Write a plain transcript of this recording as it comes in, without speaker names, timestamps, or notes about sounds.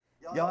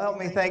Y'all help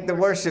me thank the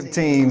worship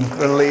team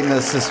for leading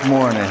us this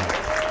morning.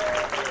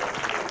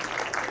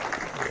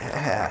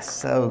 Yeah,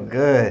 so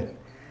good.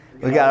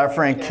 We got our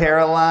friend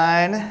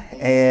Caroline,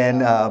 and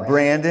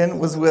Brandon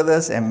was with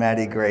us, and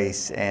Maddie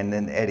Grace, and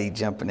then Eddie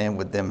jumping in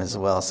with them as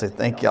well. So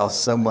thank y'all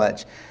so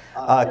much.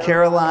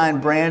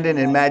 Caroline, Brandon,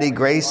 and Maddie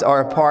Grace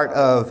are a part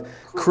of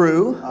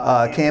Cru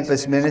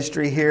campus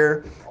ministry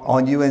here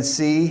on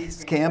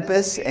UNC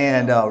campus,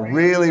 and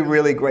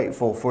really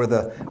grateful for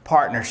the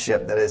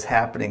partnership that is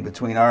happening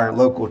between our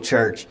local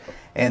church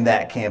and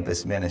that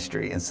campus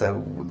ministry. And so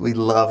we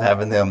love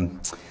having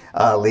them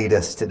lead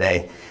us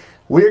today.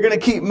 We're going to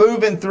keep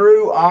moving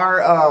through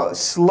our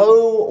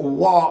slow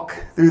walk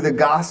through the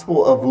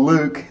Gospel of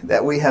Luke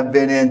that we have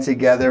been in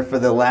together for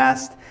the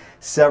last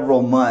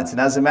several months.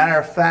 And as a matter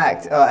of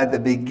fact, at the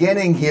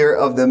beginning here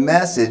of the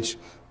message,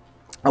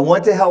 I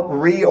want to help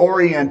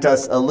reorient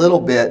us a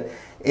little bit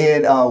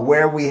in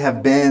where we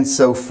have been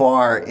so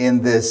far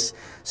in this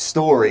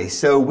story.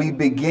 So we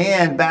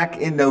began back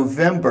in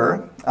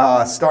November,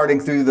 starting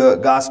through the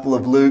Gospel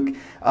of Luke,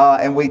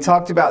 and we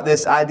talked about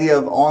this idea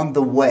of on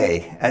the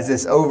way as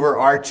this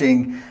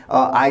overarching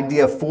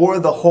idea for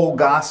the whole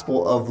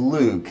Gospel of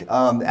Luke.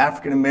 The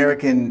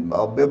African-American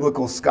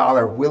biblical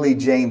scholar Willie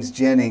James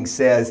Jennings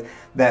says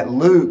that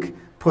Luke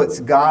puts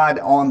God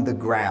on the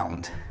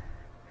ground.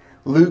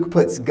 Luke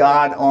puts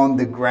God on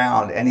the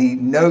ground, and he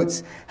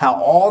notes how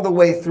all the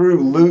way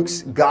through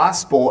Luke's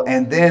gospel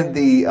and then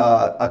the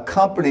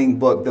accompanying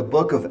book, the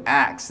book of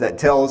Acts, that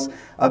tells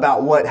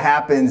about what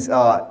happens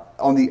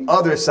on the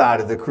other side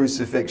of the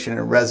crucifixion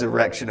and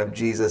resurrection of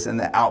Jesus and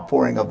the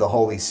outpouring of the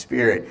Holy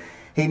Spirit.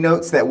 He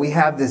notes that we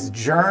have this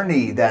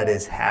journey that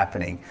is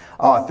happening.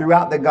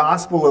 Throughout the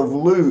Gospel of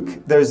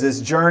Luke, there's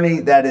this journey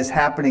that is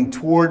happening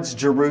towards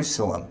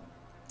Jerusalem.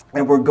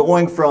 And we're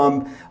going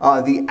from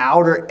the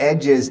outer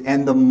edges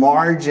and the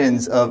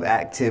margins of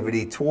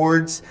activity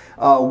towards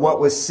what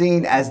was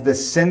seen as the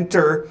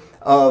center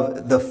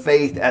of the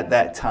faith at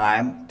that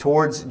time,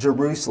 towards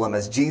Jerusalem,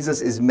 as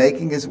Jesus is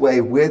making his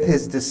way with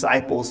his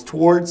disciples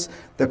towards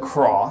the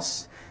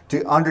cross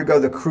to undergo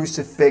the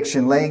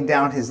crucifixion, laying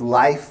down his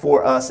life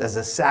for us as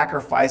a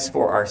sacrifice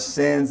for our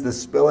sins, the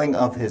spilling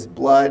of his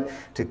blood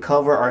to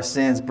cover our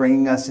sins,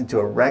 bringing us into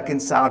a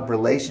reconciled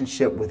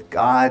relationship with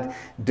God,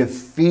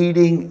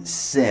 defeating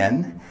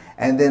sin,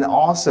 and then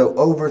also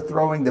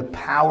overthrowing the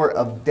power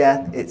of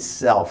death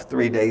itself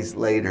 3 days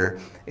later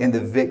in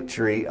the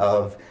victory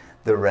of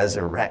the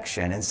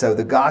resurrection. And so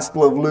the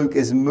Gospel of Luke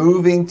is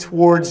moving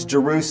towards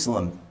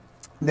Jerusalem.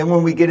 Then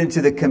when we get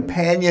into the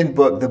companion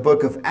book, the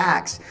book of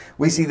Acts,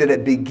 we see that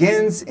it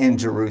begins in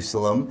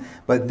Jerusalem,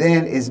 but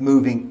then is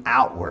moving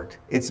outward.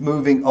 It's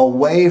moving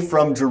away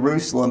from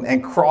Jerusalem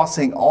and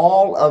crossing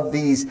all of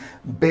these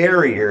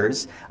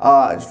barriers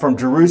from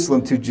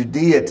Jerusalem to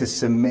Judea to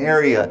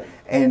Samaria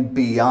and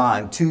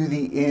beyond, to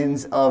the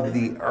ends of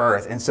the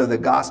earth. And so the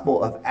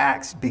Gospel of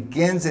Acts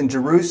begins in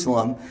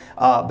Jerusalem,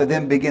 but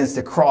then begins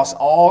to cross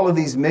all of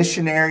these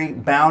missionary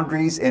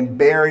boundaries and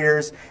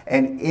barriers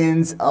and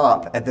ends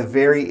up at the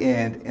very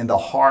end in the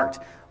heart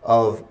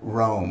of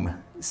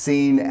Rome,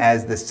 seen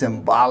as the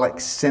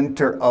symbolic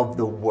center of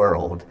the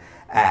world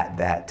at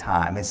that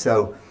time. And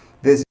so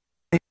this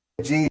journey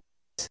of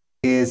Jesus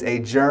is a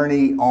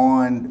journey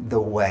on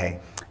the way.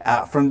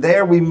 From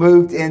there, we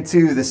moved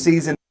into the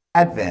season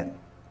of Advent.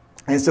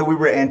 And so we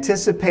were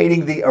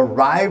anticipating the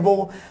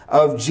arrival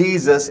of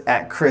Jesus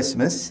at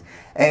Christmas,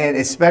 and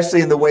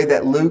especially in the way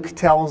that Luke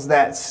tells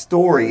that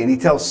story. And he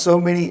tells so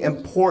many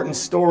important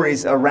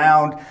stories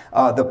around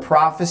the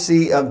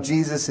prophecy of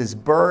Jesus'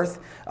 birth,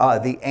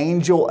 the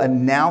angel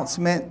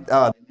announcement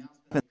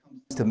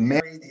to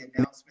Mary, the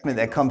announcement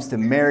that comes to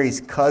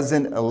Mary's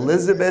cousin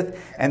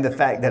Elizabeth, and the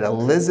fact that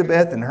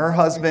Elizabeth and her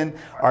husband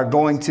are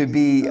going to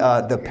be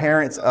the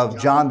parents of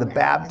John the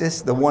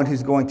Baptist, the one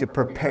who's going to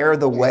prepare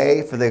the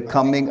way for the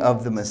coming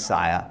of the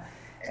Messiah.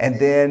 And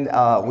then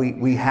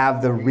we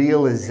have the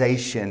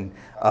realization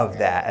of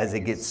that as it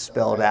gets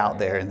spelled out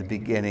there in the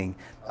beginning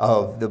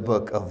of the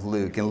book of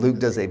Luke. And Luke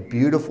does a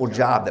beautiful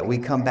job that we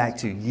come back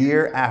to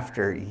year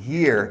after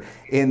year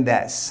in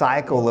that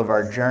cycle of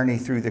our journey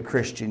through the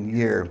Christian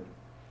year,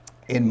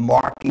 in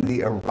marking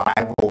the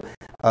arrival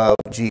of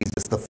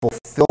Jesus, the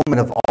fulfillment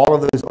of all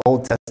of those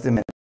Old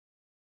Testament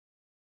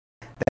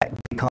that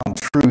become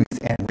truth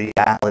and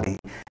reality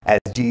as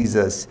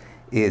Jesus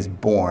is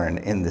born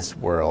in this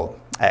world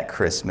at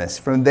Christmas.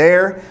 From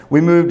there, we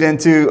moved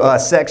into a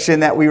section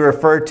that we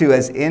refer to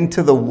as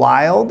Into the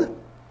Wild.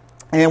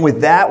 And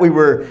with that, we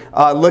were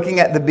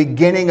looking at the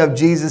beginning of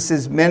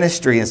Jesus'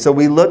 ministry. And so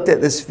we looked at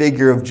this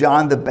figure of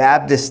John the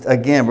Baptist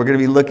again. We're going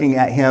to be looking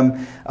at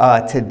him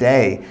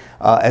today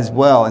as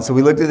well. And so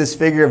we looked at this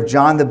figure of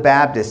John the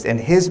Baptist and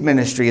his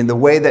ministry and the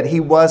way that he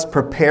was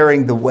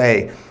preparing the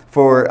way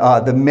for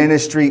the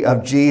ministry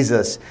of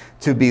Jesus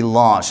to be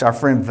launched. Our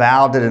friend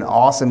Val did an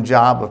awesome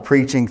job of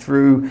preaching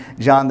through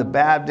John the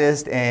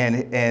Baptist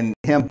and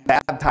him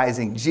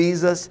baptizing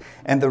Jesus,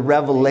 and the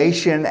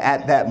revelation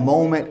at that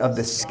moment of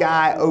the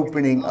sky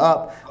opening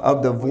up,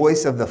 of the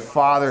voice of the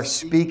Father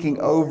speaking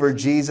over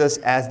Jesus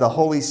as the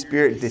Holy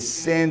Spirit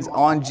descends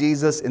on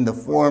Jesus in the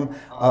form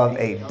of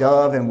a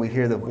dove, and we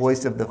hear the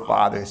voice of the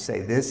Father say,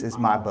 "This is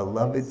my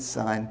beloved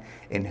Son,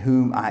 in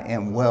whom I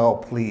am well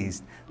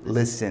pleased.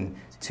 Listen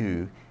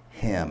to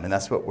him." And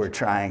that's what we're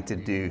trying to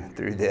do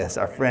through this.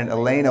 Our friend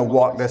Elena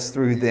walked us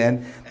through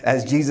then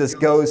as Jesus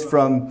goes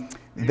from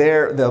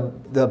there,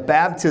 the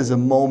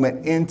baptism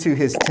moment, into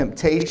his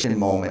temptation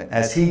moment,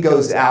 as he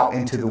goes out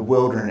into the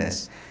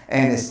wilderness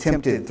and is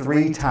tempted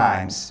 3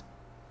 times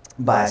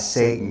by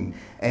Satan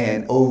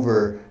and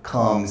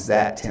overcomes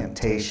that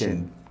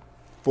temptation,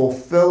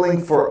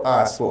 fulfilling for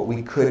us what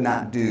we could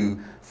not do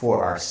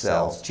for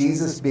ourselves.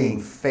 Jesus being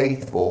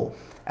faithful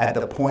at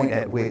the point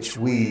at which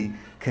we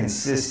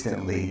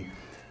consistently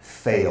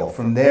fail.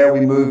 From there, we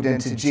moved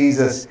into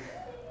Jesus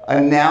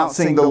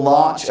announcing the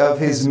launch of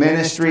his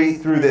ministry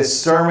through this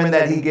sermon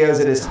that he gives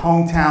at his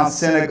hometown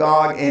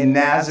synagogue in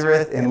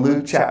Nazareth in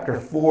Luke chapter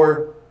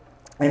 4.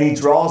 And he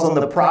draws on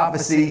the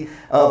prophecy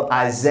of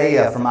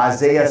Isaiah from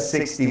Isaiah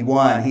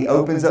 61. He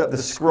opens up the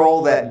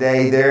scroll that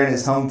day there in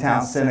his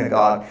hometown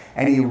synagogue,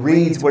 and he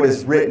reads what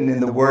is written in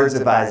the words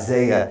of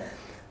Isaiah.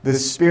 "The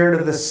Spirit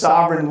of the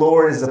sovereign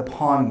Lord is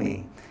upon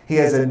me. He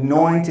has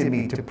anointed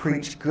me to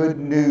preach good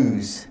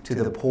news to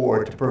the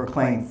poor, to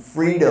proclaim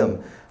freedom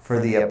for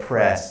the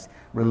oppressed,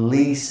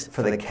 release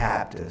for the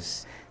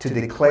captives, to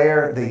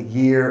declare the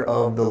year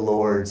of the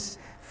Lord's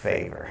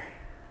favor,"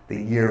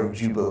 the year of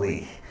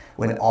Jubilee,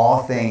 when all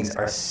things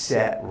are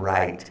set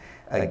right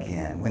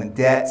again, when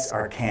debts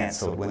are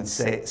canceled,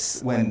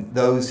 when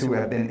those who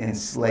have been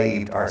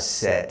enslaved are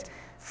set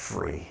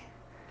free.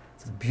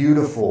 It's a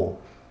beautiful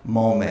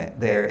moment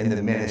there in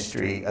the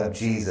ministry of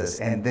Jesus.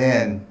 And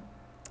then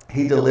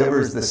he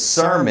delivers the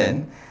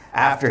sermon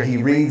after he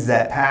reads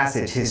that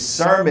passage. His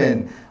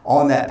sermon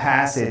on that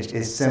passage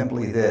is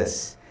simply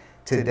this: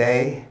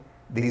 "Today,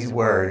 these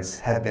words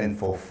have been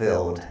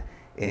fulfilled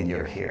in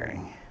your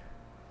hearing."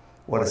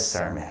 What a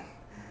sermon.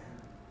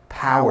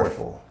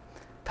 Powerful,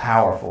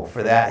 powerful.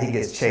 For that, he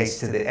gets chased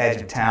to the edge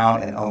of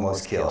town and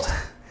almost killed.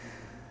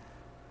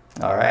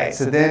 All right,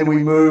 so then we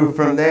move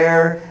from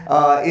there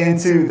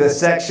into the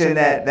section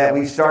that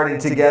we started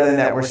together and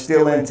that we're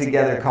still in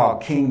together,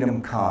 called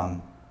Kingdom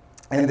Come.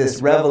 And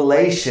this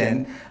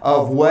revelation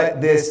of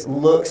what this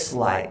looks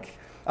like.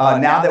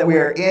 Now that we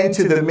are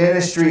into the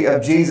ministry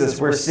of Jesus,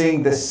 we're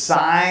seeing the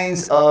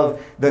signs of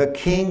the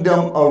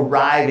kingdom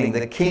arriving.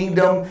 The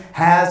kingdom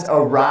has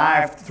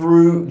arrived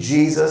through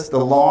Jesus.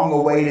 The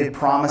long-awaited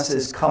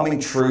promises coming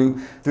true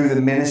through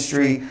the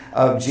ministry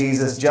of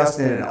Jesus.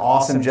 Justin did an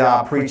awesome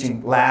job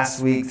preaching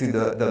last week through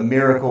the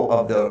miracle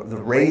of the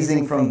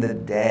raising from the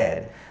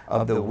dead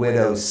of the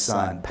widow's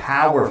son.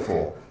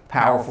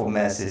 Powerful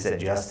message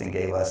that Justin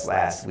gave us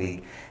last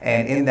week.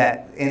 And in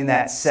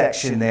that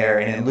section there,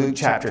 and in Luke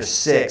chapter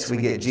 6, we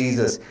get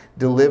Jesus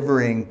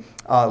delivering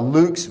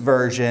Luke's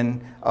version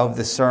of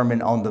the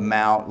Sermon on the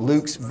Mount,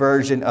 Luke's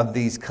version of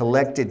these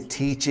collected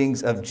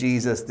teachings of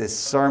Jesus, this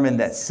sermon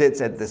that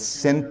sits at the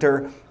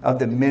center of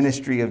the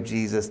ministry of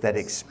Jesus, that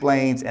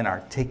explains and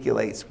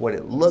articulates what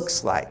it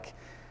looks like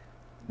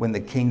when the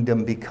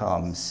kingdom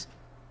becomes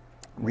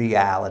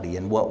reality,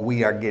 and what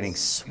we are getting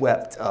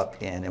swept up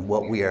in, and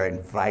what we are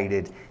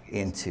invited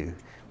into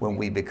when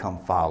we become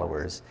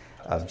followers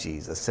of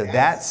Jesus. So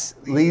that's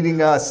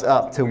leading us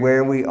up to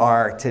where we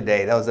are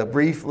today. That was a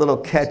brief little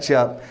catch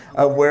up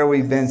of where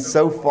we've been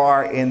so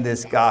far in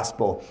this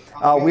gospel.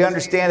 We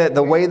understand that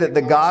the way that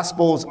the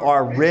gospels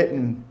are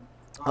written,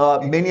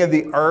 many of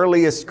the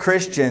earliest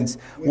Christians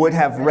would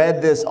have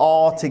read this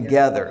all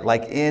together,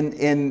 like in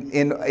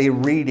a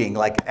reading,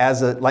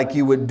 like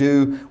you would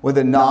do with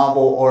a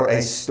novel or a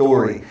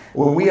story.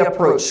 When we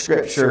approach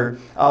Scripture,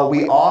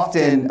 we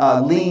often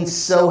lean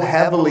so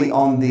heavily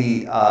on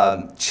the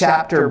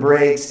chapter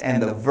breaks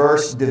and the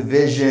verse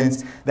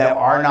divisions that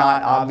are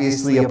not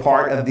obviously a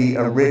part of the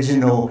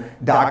original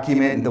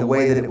document and the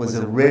way that it was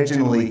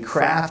originally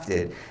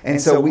crafted.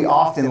 And so we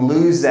often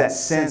lose that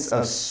sense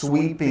of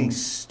sweeping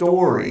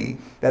story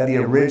that the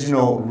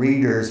original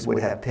readers would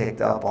have picked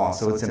up on.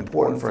 So it's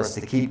important for us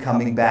to keep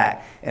coming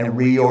back and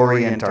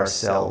reorient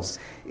ourselves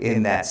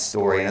in that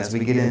story. And as we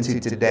get into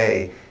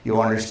today,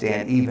 you'll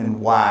understand even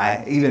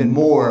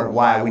more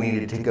why we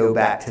needed to go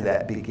back to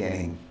that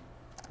beginning,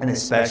 and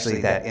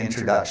especially that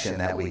introduction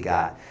that we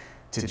got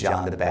to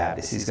John the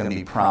Baptist. He's going to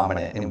be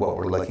prominent in what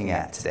we're looking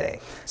at today.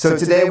 So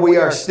today we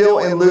are still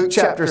in Luke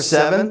chapter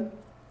 7,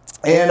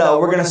 and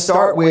we're going to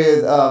start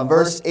with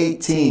verse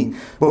 18.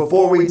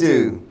 Before we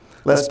do,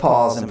 let's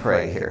pause and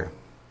pray here.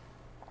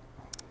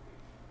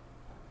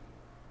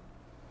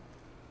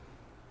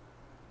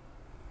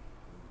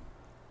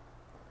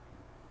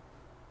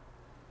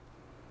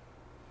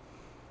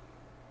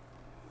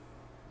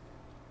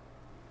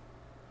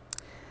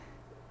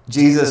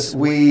 Jesus,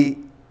 we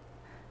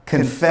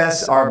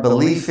confess our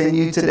belief in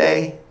you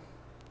today.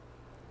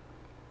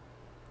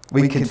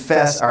 We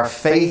confess our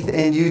faith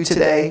in you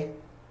today.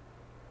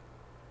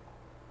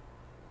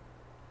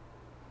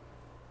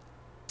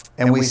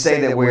 And we say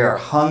that we are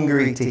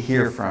hungry to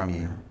hear from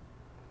you.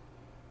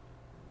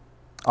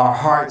 Our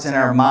hearts and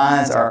our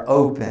minds are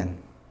open.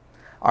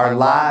 Our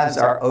lives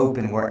are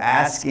open. We're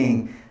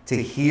asking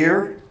to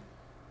hear.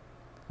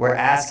 We're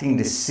asking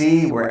to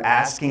see. We're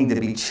asking to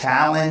be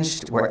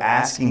challenged. We're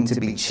asking to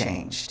be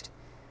changed.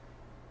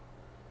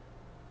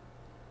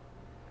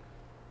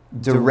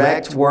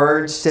 Direct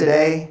words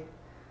today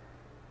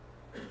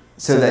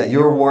so that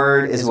your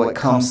word is what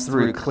comes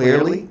through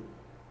clearly.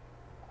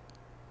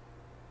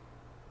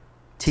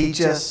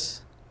 Teach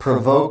us,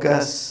 provoke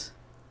us,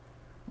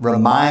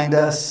 remind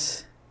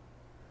us,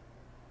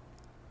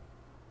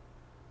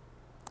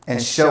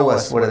 and show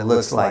us what it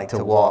looks like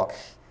to walk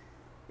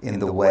in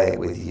the way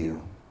with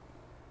you.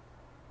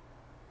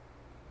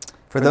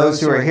 For those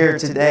who are here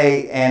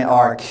today and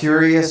are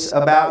curious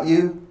about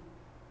you,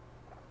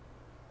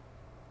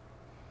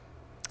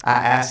 I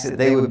ask that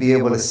they would be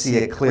able to see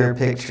a clear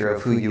picture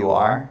of who you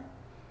are.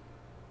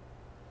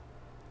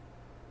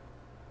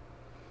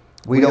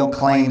 We don't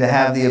claim to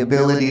have the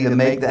ability to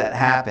make that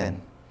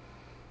happen,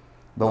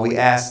 but we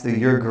ask through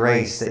your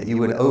grace that you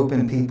would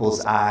open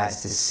people's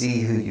eyes to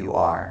see who you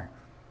are.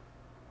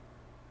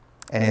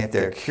 And if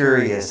they're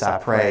curious, I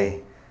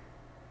pray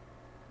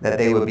that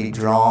they would be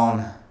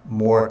drawn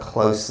more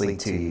closely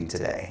to you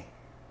today.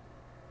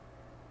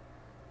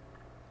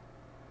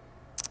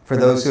 For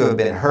those who have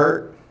been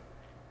hurt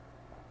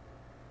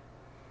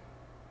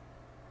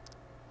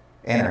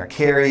and are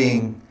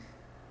carrying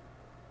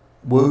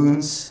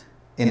wounds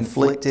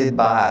inflicted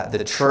by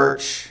the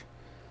church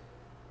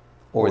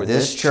or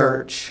this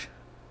church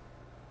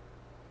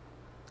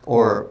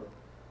or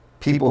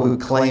people who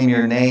claim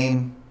your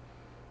name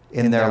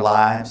in their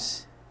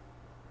lives,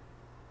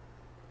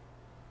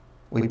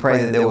 we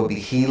pray that there will be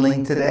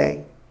healing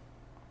today.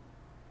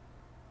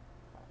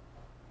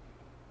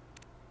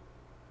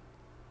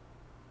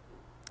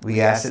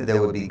 We ask that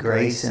there would be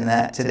grace in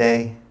that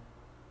today.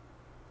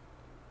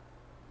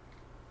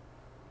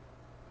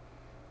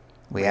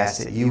 We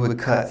ask that you would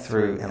cut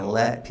through and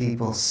let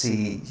people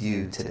see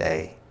you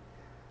today.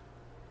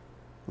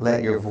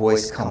 Let your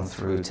voice come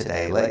through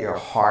today. Let your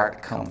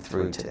heart come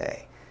through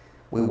today.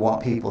 We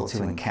want people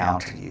to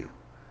encounter you.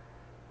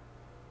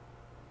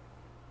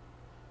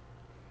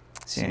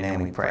 It's in your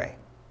name we pray.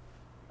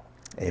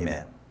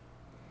 Amen.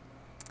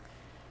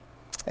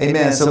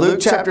 Amen. So Luke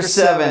chapter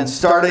 7,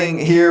 starting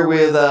here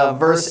with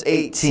verse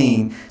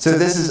 18. So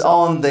this is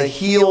on the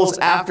heels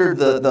after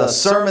the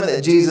sermon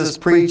that Jesus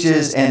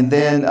preaches, and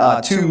then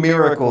two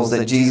miracles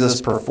that Jesus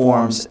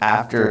performs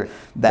after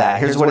that.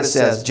 Here's what it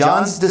says.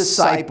 John's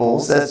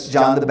disciples, that's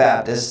John the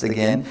Baptist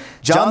again,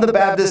 John the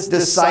Baptist's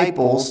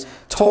disciples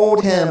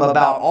told him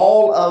about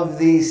all of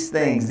these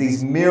things,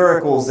 these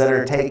miracles that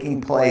are taking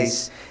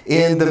place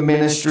in the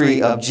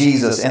ministry of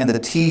Jesus and the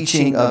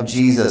teaching of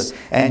Jesus.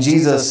 And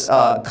Jesus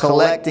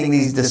collecting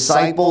these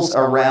disciples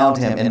around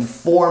him and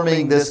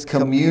forming this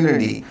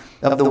community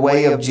of the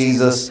way of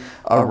Jesus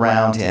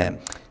around him.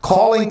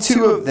 Calling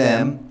two of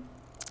them,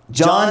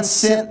 John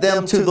sent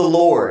them to the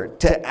Lord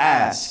to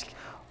ask,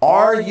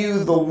 "Are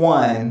you the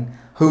one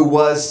who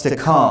was to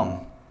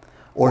come,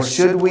 or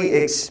should we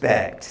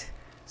expect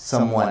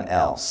someone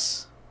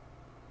else?"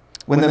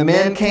 When the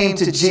men came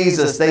to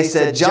Jesus, they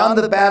said, "John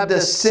the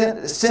Baptist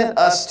sent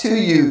us to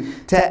you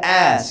to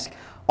ask,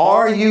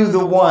 are you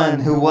the one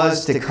who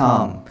was to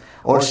come,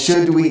 or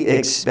should we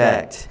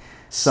expect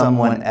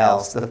someone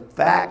else?" The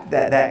fact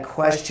that that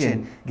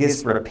question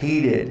gets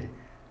repeated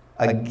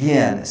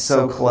again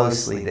so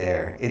closely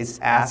there, it's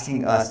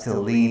asking us to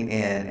lean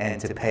in and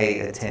to pay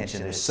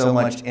attention. There's so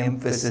much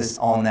emphasis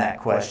on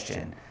that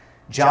question.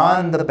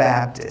 John the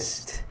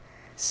Baptist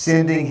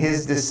sending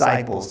his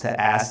disciples to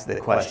ask the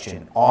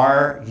question,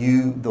 "Are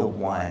you the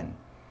one,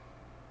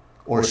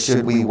 or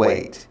should we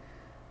wait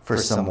for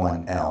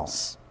someone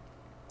else?"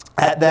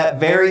 At that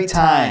very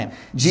time,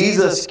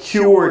 Jesus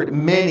cured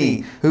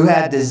many who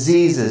had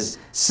diseases,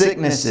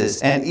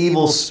 sicknesses, and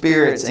evil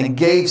spirits, and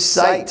gave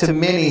sight to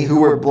many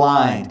who were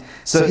blind.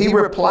 So he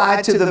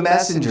replied to the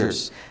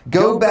messengers,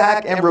 "Go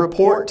back and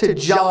report to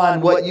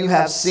John what you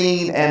have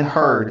seen and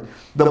heard.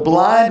 The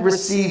blind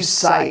receive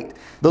sight,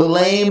 the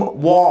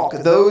lame walk,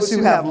 those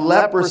who have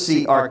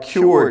leprosy are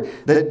cured,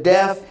 the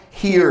deaf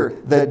hear,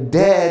 the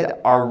dead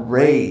are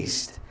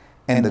raised,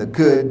 and the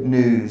good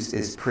news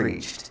is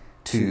preached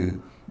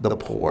to the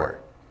poor.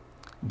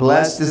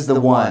 Blessed is the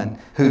one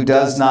who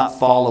does not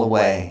fall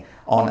away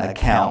on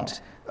account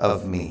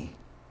of me."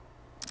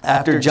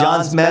 After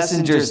John's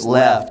messengers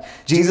left,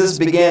 Jesus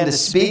began to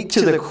speak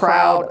to the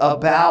crowd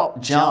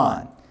about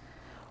John.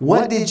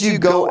 "What did you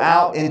go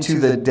out into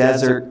the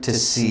desert to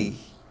see?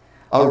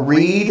 A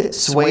reed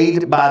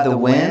swayed by the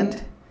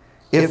wind?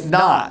 If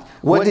not,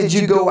 what did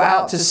you go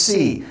out to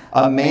see?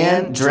 A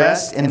man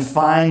dressed in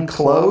fine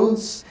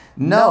clothes?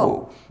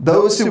 No.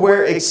 Those who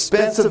wear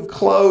expensive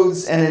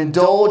clothes and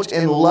indulge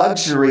in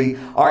luxury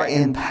are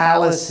in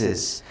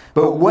palaces.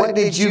 But what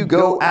did you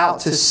go out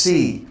to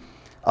see?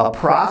 A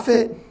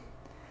prophet?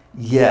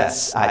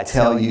 Yes, I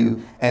tell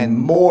you, and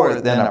more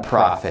than a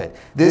prophet.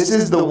 This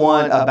is the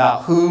one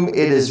about whom it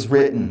is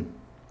written,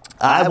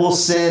 I will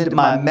send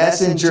my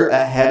messenger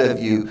ahead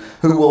of you,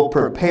 who will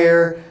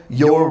prepare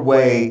your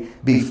way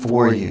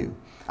before you.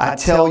 I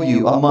tell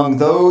you, among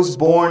those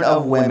born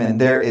of women,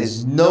 there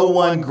is no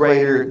one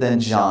greater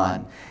than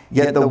John.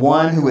 Yet the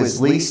one who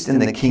is least in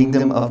the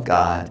kingdom of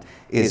God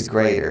is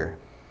greater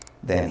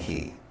than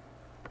he.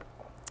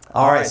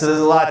 All right, so there's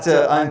a lot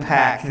to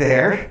unpack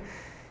there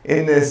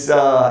in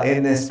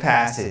this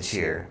passage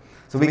here.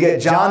 So we get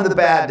John the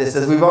Baptist,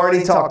 as we've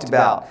already talked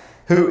about,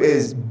 who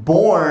is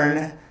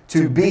born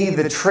to be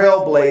the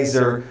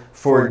trailblazer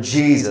for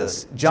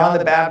Jesus. John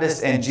the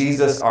Baptist and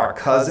Jesus are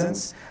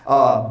cousins.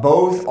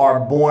 Both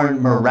are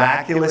born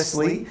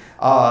miraculously.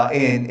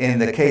 In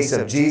the case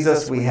of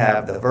Jesus, we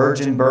have the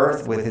virgin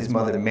birth with his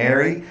mother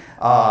Mary,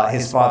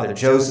 his father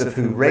Joseph,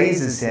 who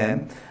raises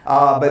him.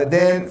 But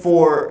then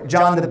for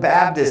John the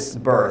Baptist's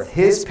birth,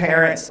 his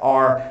parents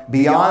are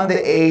beyond the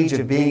age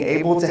of being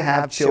able to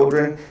have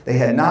children. They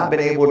had not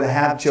been able to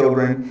have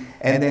children.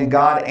 And then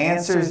God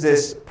answers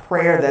this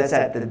prayer that's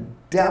at the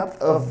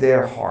depth of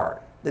their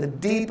heart, the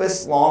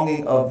deepest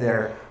longing of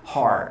their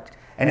heart.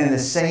 And in the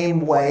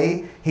same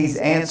way, he's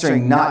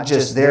answering not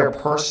just their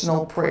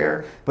personal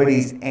prayer, but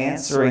he's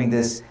answering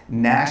this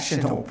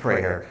national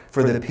prayer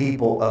for the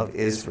people of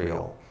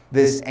Israel,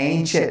 this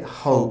ancient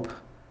hope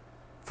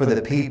for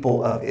the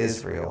people of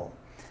Israel.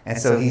 And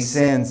so he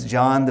sends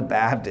John the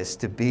Baptist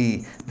to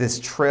be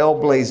this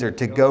trailblazer,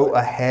 to go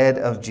ahead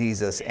of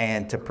Jesus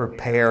and to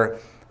prepare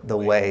the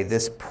way,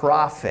 this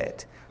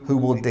prophet who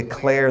will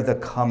declare the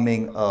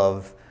coming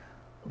of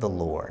the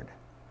Lord.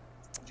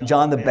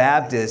 John the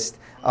Baptist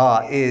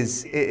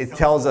it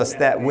tells us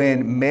that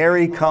when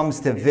Mary comes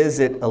to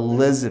visit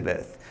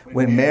Elizabeth,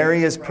 when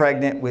Mary is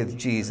pregnant with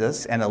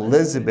Jesus and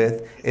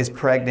Elizabeth is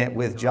pregnant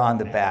with John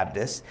the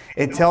Baptist,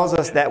 it tells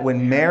us that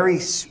when Mary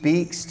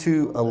speaks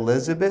to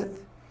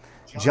Elizabeth,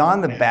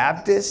 John the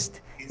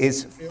Baptist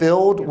is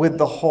filled with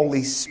the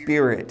Holy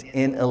Spirit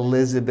in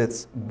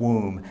Elizabeth's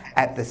womb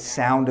at the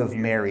sound of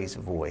Mary's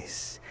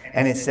voice.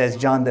 And it says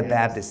John the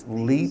Baptist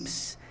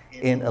leaps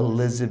in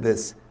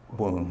Elizabeth's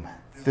womb,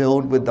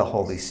 filled with the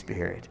Holy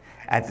Spirit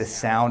at the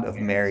sound of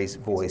Mary's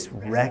voice,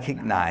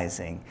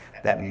 recognizing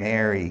that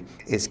Mary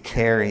is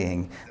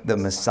carrying the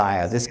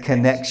Messiah. This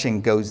connection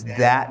goes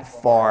that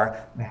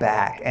far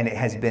back, and it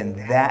has been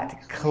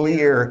that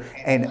clear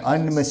and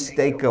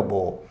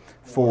unmistakable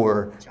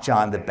for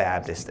John the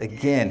Baptist.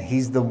 Again,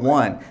 he's the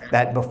one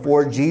that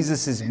before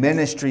Jesus'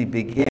 ministry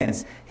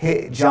begins,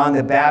 John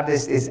the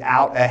Baptist is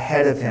out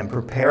ahead of him,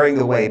 preparing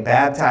the way,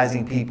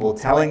 baptizing people,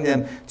 telling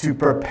them to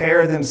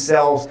prepare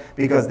themselves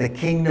because the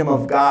kingdom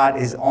of God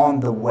is on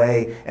the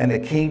way and the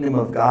kingdom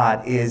of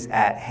God is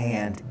at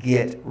hand.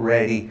 Get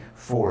ready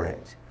for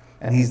it.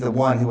 And he's the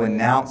one who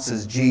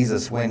announces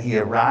Jesus when he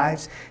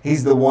arrives.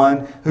 He's the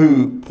one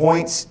who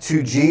points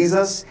to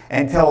Jesus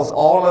and tells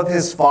all of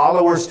his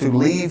followers to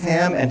leave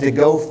him and to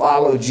go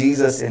follow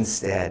Jesus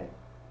instead.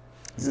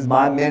 He says,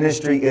 my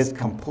ministry is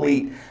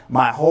complete.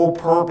 My whole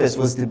purpose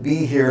was to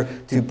be here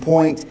to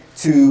point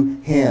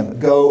to him.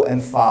 Go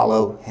and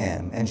follow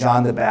him. And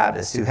John the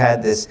Baptist, who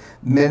had this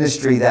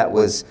ministry that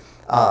was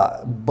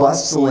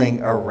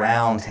bustling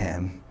around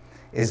him,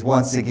 is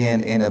once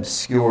again in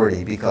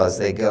obscurity because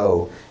they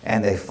go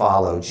and they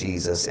follow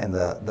Jesus and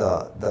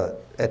the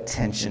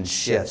attention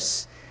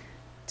shifts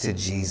to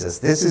Jesus.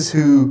 This is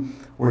who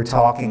we're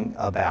talking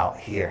about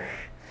here.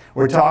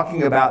 We're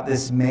talking about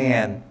this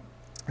man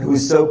who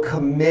is so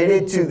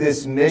committed to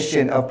this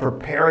mission of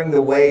preparing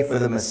the way for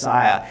the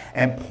Messiah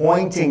and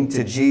pointing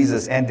to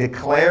Jesus and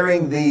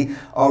declaring the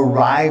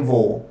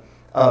arrival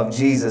of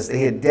Jesus.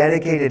 He had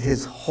dedicated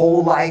his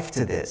whole life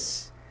to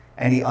this,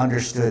 and he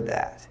understood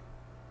that.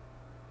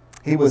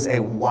 He was a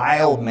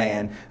wild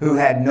man who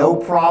had no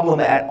problem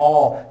at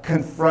all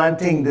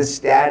confronting the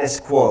status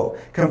quo,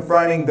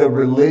 confronting the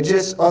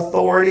religious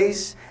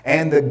authorities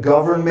and the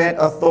government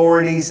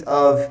authorities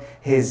of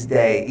his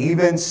day.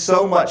 Even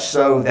so much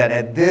so that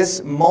at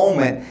this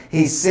moment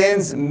he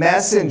sends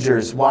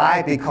messengers.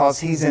 Why? Because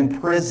he's in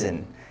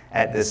prison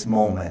at this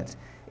moment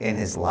in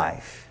his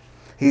life.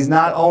 He's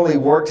not only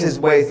worked his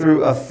way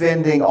through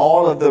offending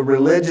all of the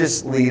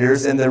religious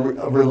leaders and the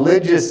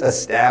religious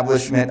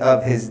establishment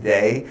of his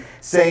day,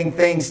 saying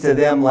things to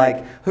them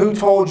like, who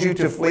told you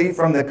to flee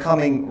from the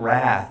coming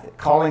wrath?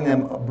 Calling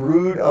them a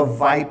brood of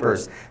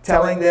vipers,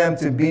 telling them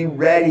to be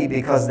ready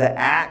because the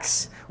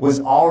axe was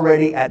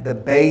already at the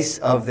base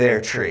of their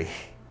tree.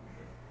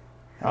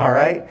 All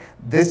right?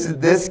 This is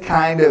this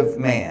kind of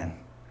man,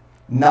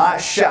 not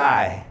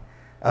shy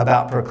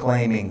about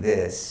proclaiming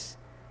this.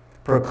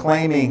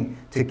 Proclaiming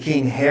to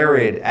King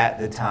Herod at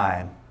the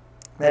time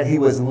that he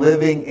was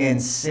living in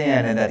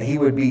sin and that he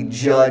would be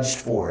judged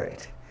for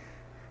it.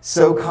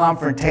 So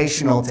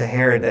confrontational to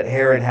Herod that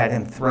Herod had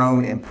him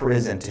thrown in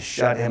prison to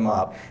shut him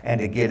up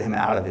and to get him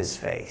out of his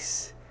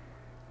face.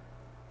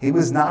 He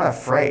was not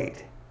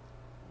afraid.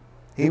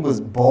 He was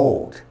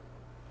bold.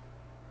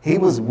 He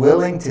was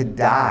willing to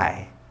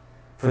die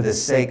for the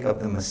sake of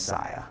the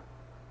Messiah.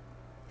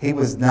 He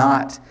was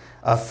not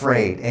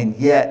afraid. And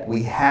yet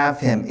we have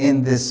him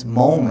in this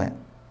moment,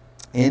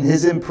 in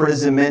his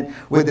imprisonment,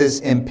 with this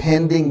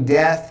impending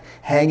death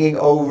hanging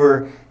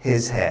over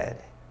his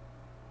head.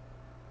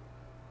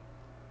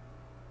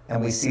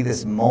 And we see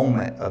this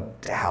moment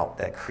of doubt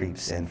that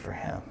creeps in for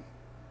him.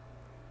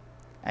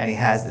 And he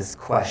has this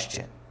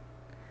question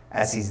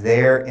as he's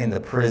there in the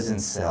prison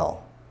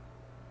cell,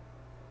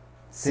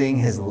 seeing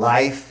his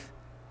life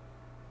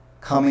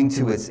coming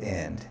to its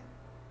end.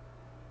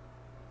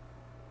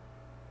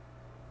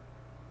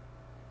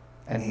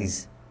 And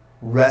he's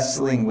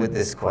wrestling with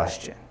this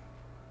question.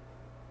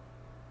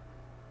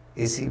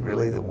 Is he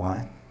really the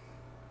one?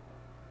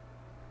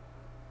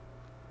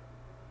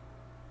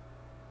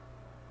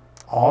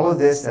 All of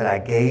this that I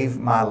gave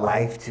my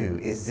life to,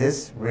 is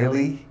this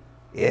really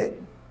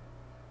it?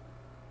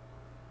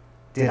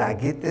 Did I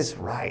get this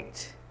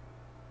right?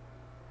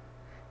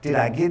 Did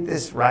I get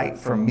this right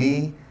for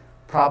me?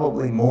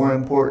 Probably more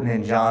important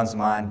in John's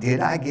mind, did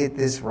I get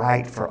this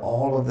right for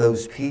all of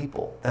those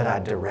people that I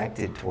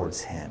directed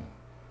towards him?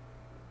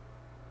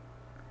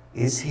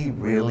 Is he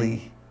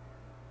really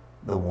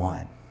the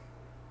one?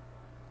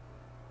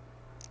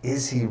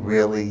 Is he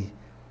really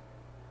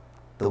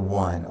the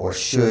one? Or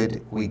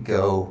should we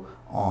go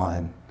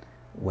on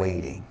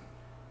waiting?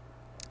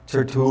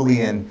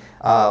 Tertullian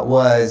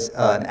was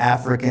an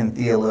African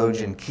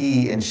theologian,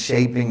 key in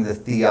shaping the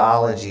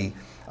theology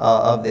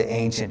of the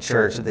ancient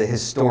church, of the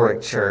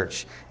historic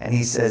church. And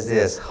he says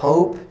this: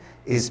 hope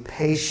is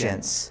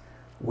patience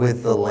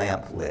with the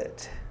lamp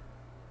lit.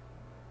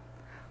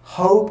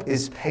 Hope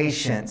is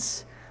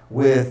patience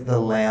with the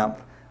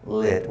lamp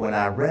lit. When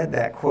I read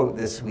that quote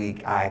this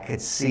week, I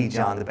could see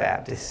John the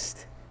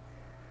Baptist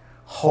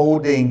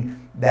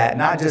holding that,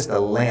 not just a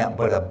lamp,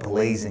 but a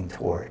blazing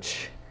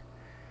torch.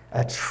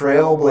 A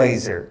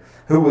trailblazer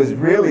who was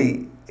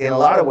really, in a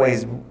lot of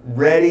ways,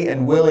 ready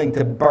and willing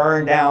to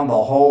burn down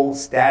the whole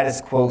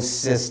status quo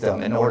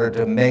system in order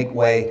to make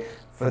way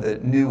for the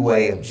new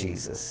way of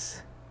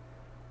Jesus.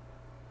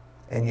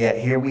 And yet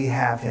here we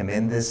have him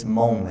in this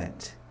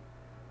moment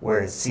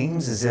where it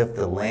seems as if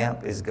the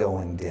lamp is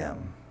going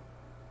dim.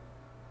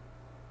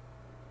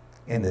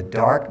 In the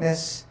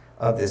darkness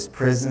of this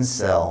prison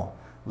cell,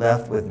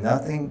 left with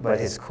nothing but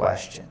his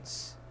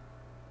questions.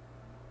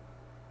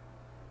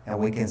 And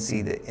we can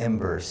see the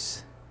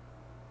embers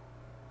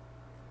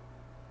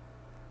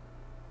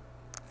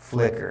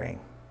flickering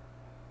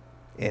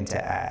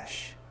into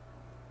ash.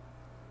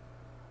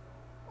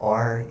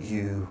 Are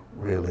you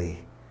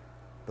really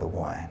the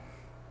one?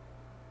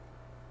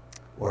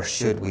 Or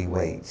should we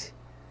wait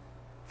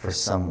for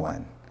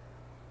someone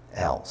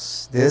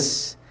else?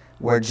 This,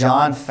 where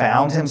John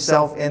found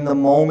himself in the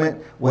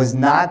moment, was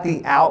not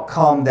the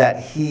outcome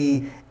that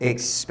he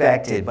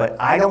expected. But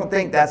I don't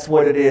think that's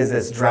what it is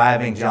that's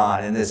driving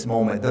John in this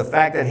moment. The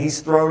fact that he's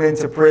thrown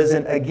into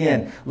prison,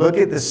 again, look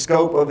at the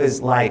scope of his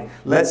life.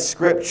 Let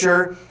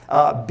Scripture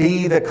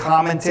be the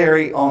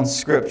commentary on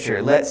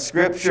Scripture. Let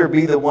Scripture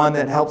be the one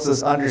that helps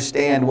us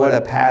understand what a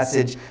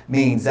passage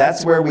means.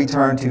 That's where we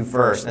turn to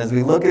first. And as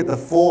we look at the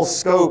full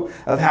scope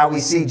of how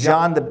we see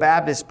John the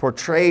Baptist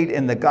portrayed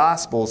in the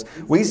Gospels,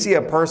 we see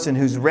a person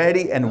who's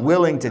ready and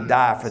willing to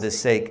die for the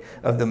sake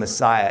of the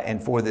Messiah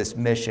and for this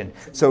mission.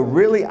 So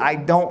really, I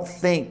don't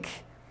think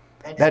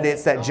that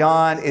it's that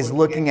John is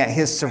looking at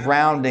his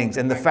surroundings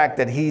and the fact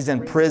that he's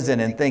in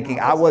prison and thinking,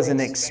 I wasn't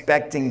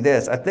expecting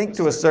this. I think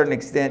to a certain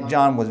extent,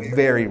 John was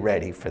very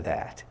ready for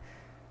that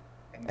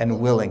and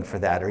willing for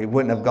that, or he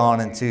wouldn't have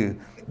gone into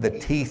the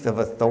teeth of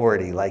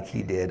authority like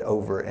he did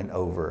over and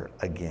over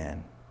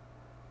again.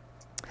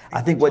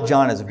 I think what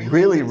John is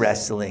really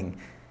wrestling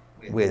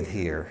with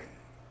here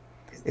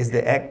is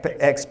the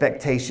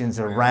expectations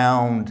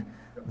around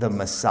the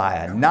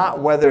Messiah. Not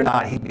whether or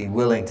not he'd be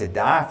willing to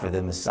die for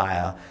the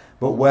Messiah,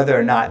 but whether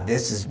or not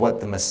this is what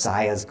the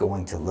Messiah is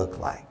going to look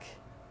like.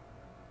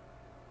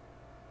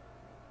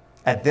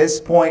 At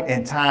this point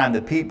in time,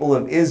 the people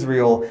of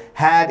Israel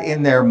had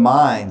in their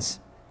minds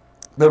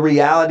the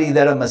reality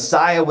that a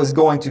Messiah was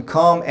going to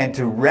come and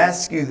to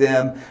rescue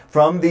them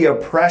from the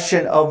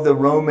oppression of the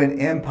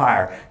Roman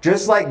Empire.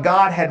 Just like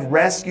God had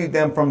rescued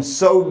them from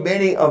so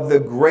many of the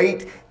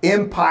great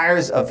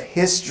empires of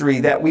history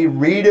that we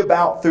read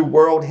about through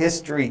world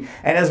history.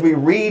 And as we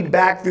read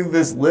back through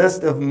this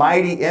list of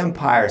mighty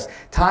empires,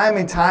 time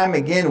and time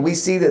again, we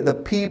see that the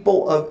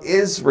people of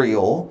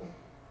Israel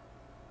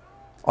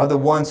are the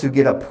ones who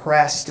get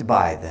oppressed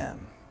by them.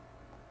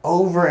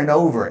 Over and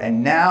over.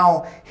 And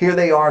now here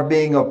they are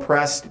being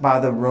oppressed by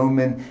the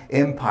Roman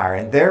Empire.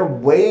 And they're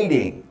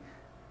waiting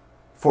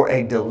for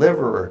a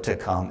deliverer to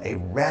come, a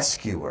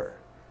rescuer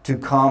to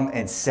come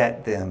and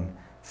set them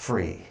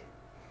free.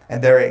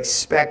 And they're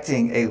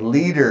expecting a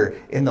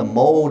leader in the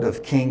mold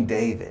of King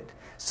David.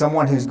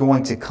 Someone who's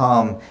going to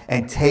come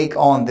and take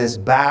on this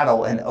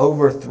battle and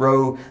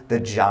overthrow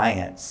the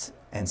giants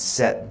and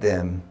set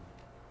them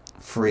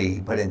free.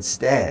 But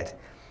instead,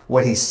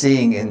 what he's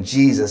seeing in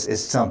Jesus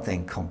is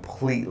something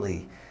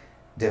completely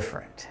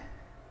different.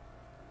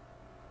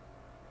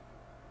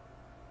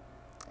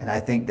 And I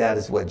think that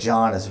is what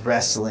John is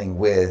wrestling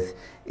with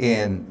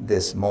in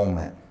this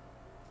moment.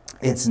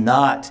 It's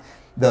not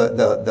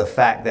the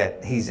fact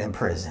that he's in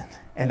prison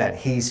and that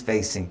he's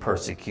facing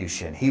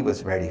persecution. He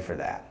was ready for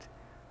that.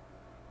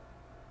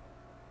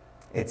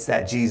 It's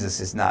that Jesus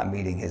is not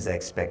meeting his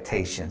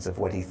expectations of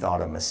what he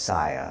thought a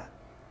Messiah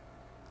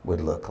would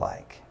look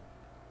like.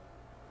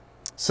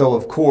 So,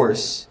 of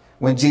course,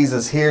 when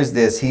Jesus hears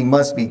this, he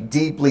must be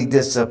deeply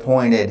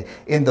disappointed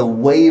in the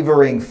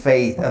wavering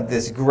faith of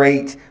this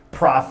great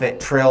prophet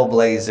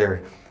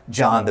trailblazer,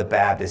 John the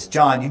Baptist.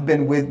 John, you've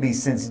been with me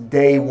since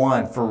day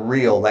one, for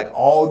real, like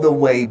all the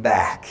way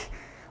back.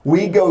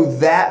 We go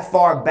that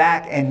far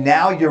back and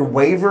now you're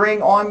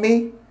wavering on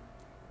me?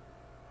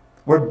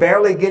 We're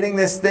barely getting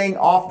this thing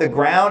off the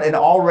ground and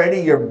already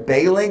you're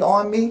bailing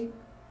on me?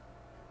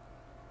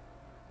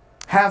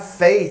 Have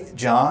faith,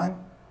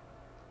 John.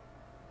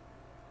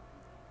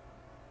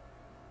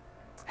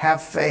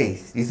 Have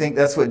faith. You think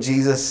that's what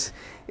Jesus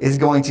is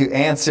going to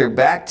answer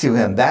back to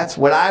him? That's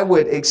what I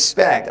would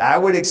expect. I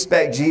would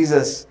expect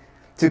Jesus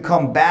to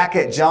come back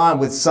at John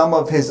with some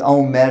of his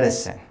own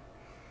medicine.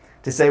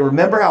 To say,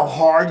 remember how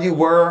hard you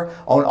were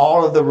on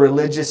all of the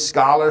religious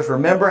scholars?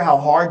 Remember how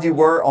hard you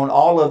were on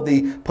all of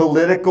the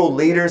political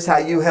leaders, how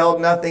you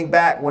held nothing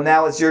back? Well,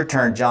 now it's your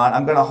turn, John.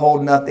 I'm going to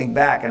hold nothing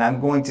back and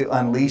I'm going to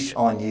unleash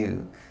on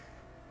you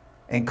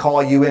and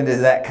call you into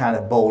that kind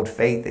of bold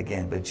faith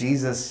again. But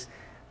Jesus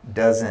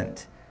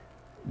doesn't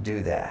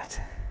do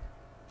that.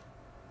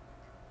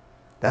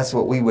 That's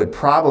what we would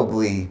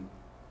probably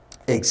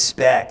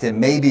expect, and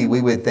maybe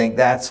we would think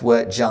that's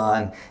what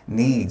John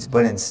needs.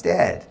 But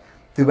instead,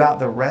 throughout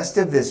the rest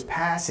of this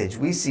passage,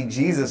 we see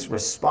Jesus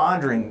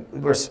responding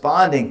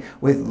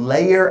with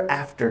layer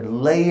after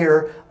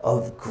layer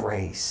of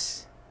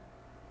grace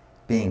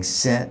being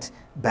sent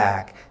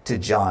back to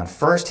John.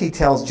 First, he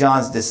tells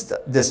John's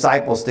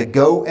disciples to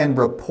go and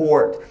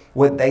report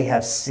what they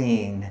have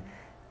seen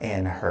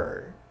and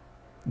heard.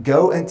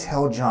 Go and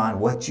tell John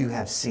what you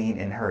have seen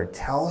and heard.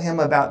 Tell him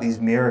about these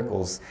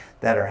miracles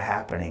that are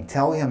happening.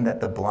 Tell him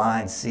that the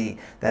blind see,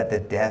 that the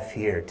deaf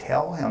hear.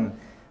 Tell him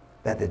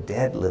that the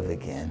dead live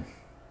again.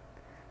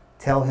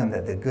 Tell him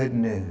that the good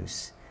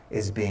news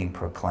is being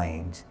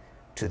proclaimed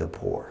to the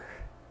poor.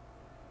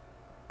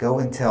 Go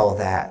and tell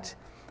that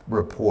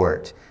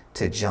report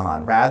to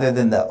John. Rather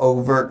than the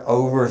overt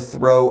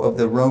overthrow of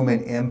the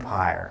Roman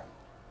Empire,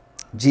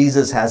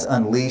 Jesus has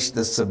unleashed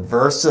the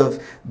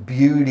subversive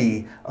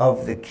beauty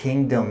of the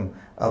kingdom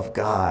of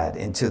God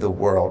into the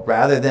world.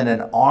 Rather than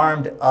an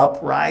armed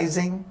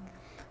uprising,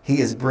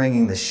 he is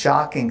bringing the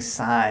shocking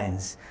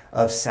signs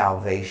of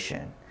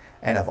salvation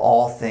and of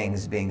all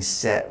things being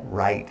set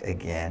right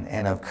again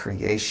and of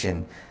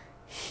creation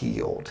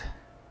healed.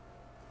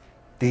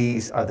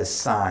 These are the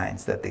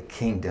signs that the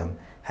kingdom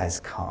has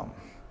come,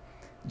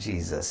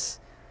 Jesus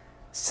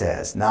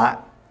says,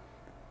 not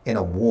in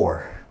a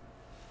war,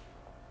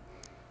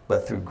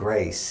 but through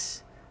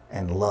grace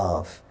and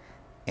love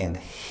and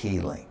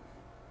healing.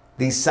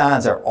 These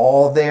signs are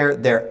all there.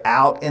 They're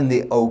out in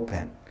the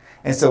open.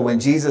 And so when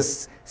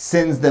Jesus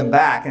sends them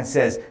back and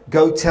says,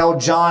 go tell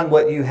John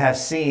what you have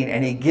seen,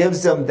 and he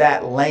gives them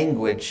that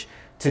language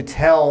to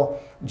tell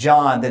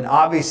John, then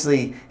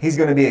obviously he's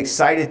going to be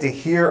excited to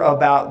hear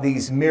about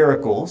these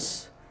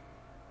miracles.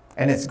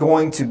 And it's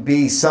going to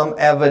be some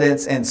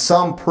evidence and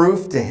some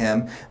proof to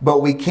him.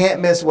 But we can't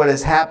miss what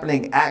is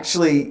happening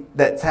actually,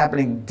 that's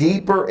happening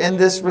deeper in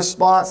this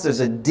response.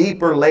 There's a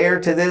deeper layer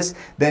to this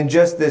than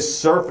just this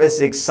surface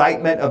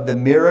excitement of the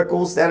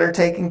miracles that are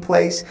taking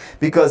place.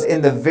 Because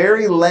in the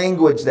very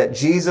language that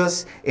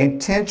Jesus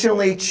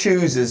intentionally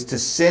chooses to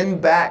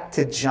send back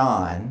to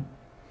John,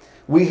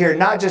 we hear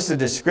not just a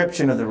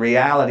description of the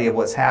reality of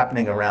what's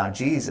happening around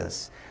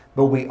Jesus,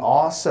 but we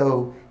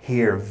also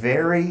hear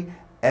very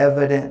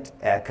evident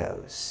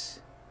echoes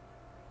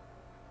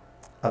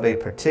of a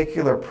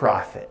particular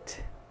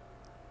prophet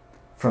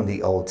from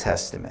the Old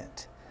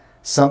Testament.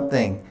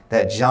 Something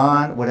that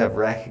John would have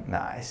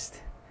recognized.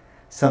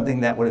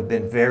 Something that would have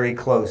been very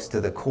close to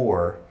the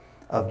core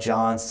of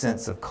John's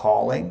sense of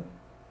calling,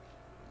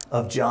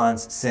 of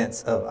John's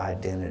sense of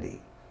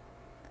identity.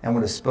 And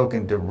would have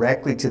spoken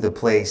directly to the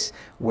place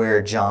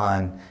where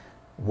John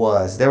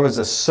was. There was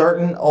a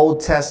certain Old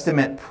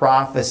Testament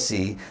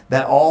prophecy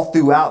that all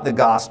throughout the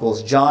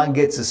Gospels John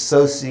gets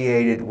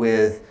associated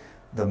with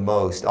the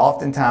most.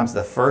 Oftentimes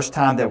the first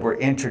time that we're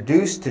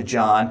introduced to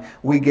John,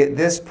 we get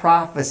this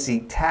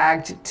prophecy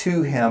tagged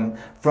to him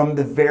from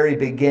the very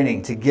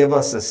beginning to give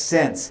us a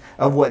sense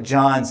of what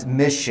John's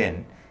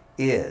mission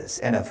is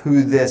and of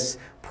who this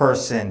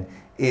person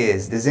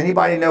is. Does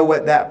anybody know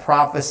what that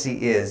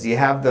prophecy is? Do you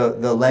have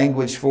the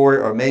language for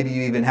it, or maybe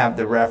you even have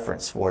the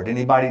reference for it?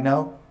 Anybody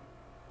know?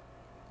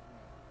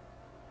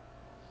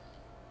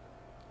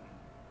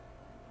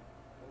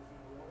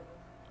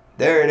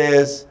 There it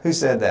is. Who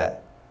said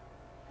that?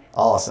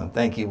 Awesome.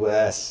 Thank you,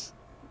 Wes.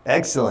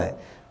 Excellent.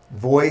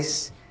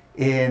 Voice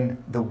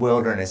in the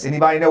wilderness.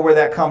 Anybody know where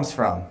that comes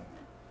from?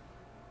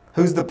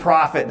 Who's the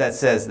prophet that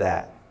says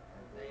that?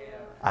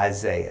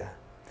 Isaiah.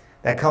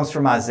 That comes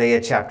from Isaiah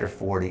chapter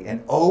 40.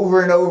 And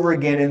over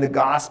again in the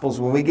Gospels,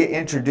 when we get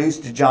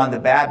introduced to John the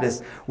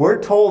Baptist,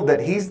 we're told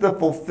that he's the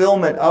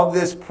fulfillment of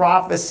this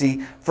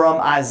prophecy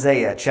from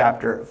Isaiah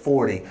chapter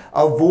 40.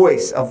 A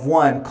voice of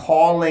one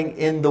calling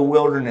in the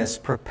wilderness,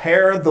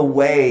 prepare the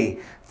way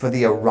for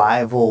the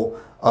arrival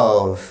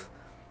of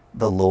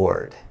the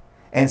Lord.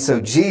 And so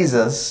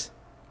Jesus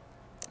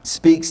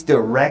speaks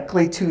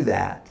directly to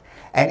that.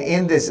 And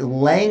in this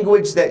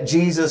language that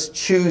Jesus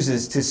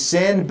chooses to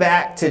send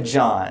back to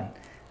John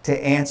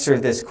to answer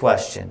this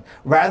question,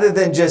 rather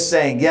than just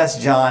saying,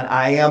 yes, John,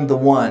 I am the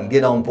one,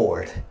 get on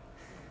board.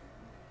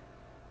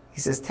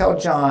 He says, tell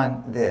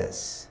John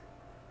this.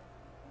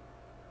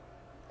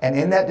 And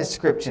in that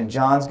description,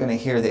 John's going to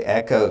hear the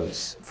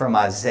echoes from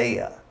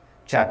Isaiah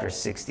chapter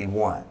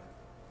 61.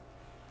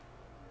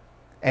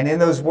 And in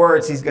those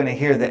words, he's going to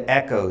hear the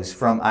echoes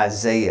from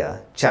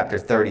Isaiah chapter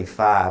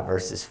 35,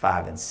 verses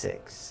 5 and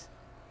 6.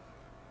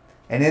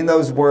 And in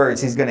those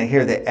words, he's going to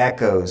hear the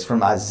echoes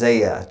from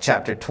Isaiah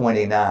chapter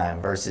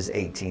 29, verses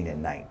 18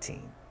 and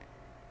 19.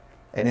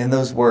 And in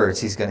those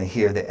words, he's going to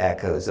hear the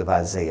echoes of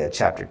Isaiah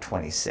chapter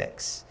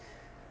 26,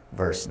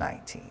 verse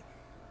 19.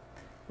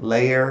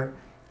 Layer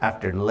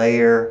after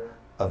layer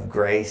of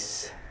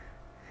grace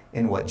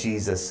in what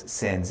Jesus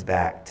sends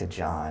back to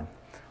John.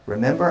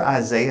 Remember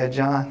Isaiah,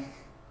 John?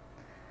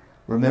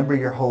 Remember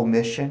your whole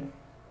mission?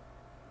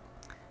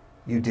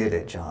 You did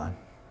it, John.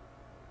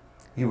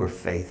 You were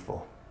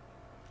faithful.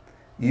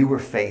 You were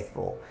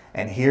faithful.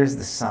 And here's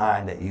the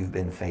sign that you've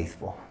been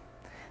faithful.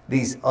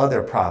 These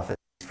other prophecies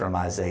from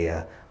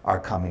Isaiah are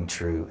coming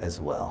true as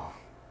well.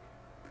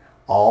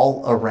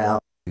 All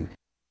around you,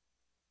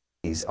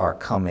 these are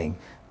coming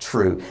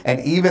true. And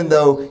even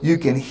though you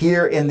can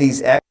hear in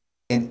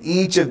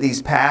each of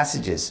these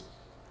passages,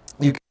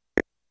 you can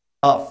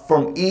hear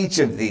from each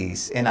of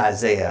these in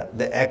Isaiah,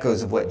 the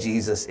echoes of what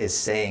Jesus is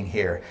saying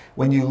here.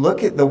 When you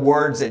look at the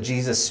words that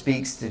Jesus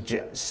speaks to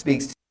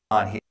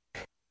John here,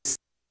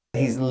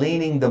 he's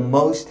leaning the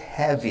most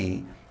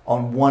heavy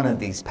on one of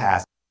these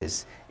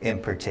passages in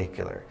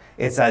particular.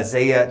 It's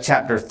Isaiah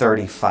chapter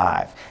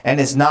 35. And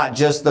it's not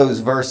just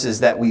those verses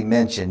that we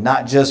mentioned,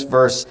 not just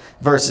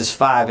verses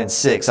 5 and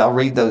 6. I'll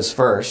read those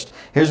first.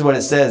 Here's what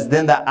it says.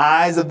 Then the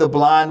eyes of the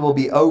blind will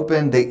be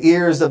opened, the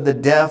ears of the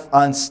deaf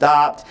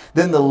unstopped.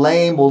 Then the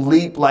lame will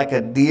leap like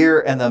a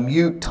deer, and the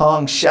mute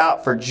tongue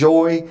shout for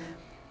joy.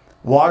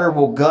 Water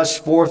will gush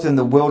forth in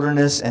the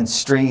wilderness and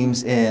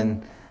streams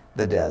in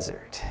the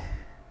desert.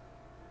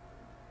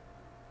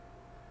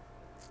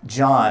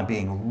 John,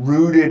 being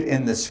rooted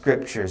in the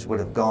scriptures, would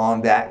have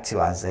gone back to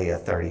Isaiah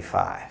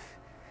 35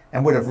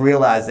 and would have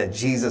realized that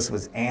Jesus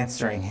was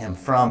answering him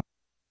from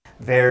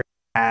that very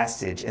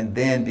passage. And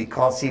then,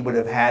 because he would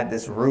have had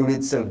this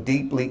rooted so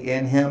deeply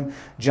in him,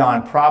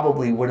 John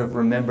probably would have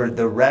remembered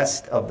the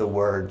rest of the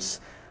words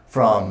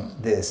from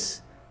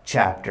this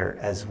chapter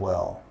as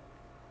well.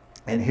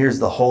 And here's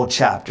the whole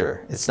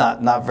chapter. It's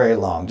not very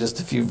long,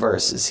 just a few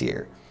verses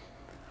here.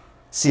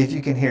 See if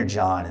you can hear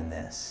John in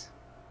this.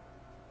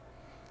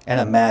 And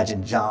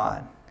imagine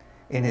John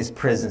in his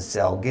prison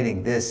cell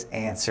getting this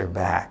answer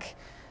back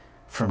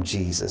from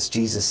Jesus.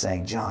 Jesus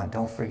saying, John,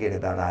 don't forget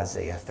about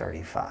Isaiah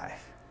 35.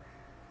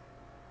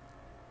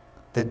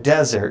 The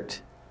desert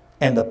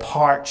and the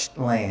parched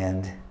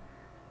land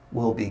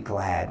will be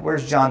glad.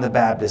 Where's John the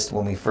Baptist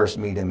when we first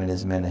meet him in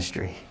his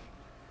ministry?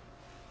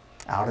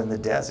 Out in the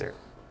desert.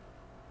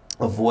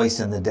 A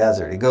voice in the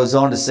desert. It goes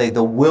on to say,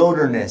 the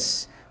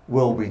wilderness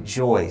will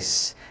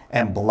rejoice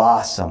and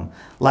blossom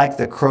like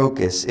the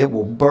crocus. It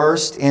will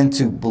burst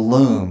into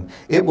bloom.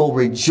 It will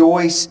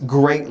rejoice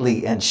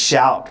greatly and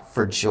shout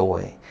for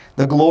joy.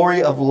 The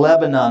glory of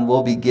Lebanon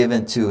will be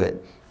given to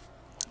it.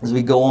 As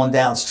we go on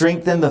down,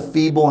 strengthen the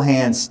feeble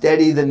hands,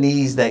 steady the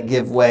knees that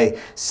give way.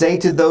 Say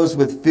to those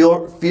with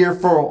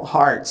fearful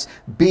hearts,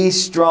 be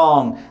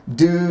strong,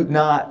 do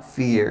not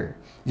fear.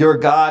 Your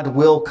God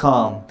will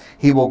come.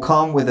 He will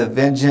come with a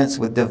vengeance,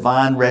 with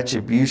divine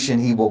retribution.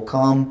 He will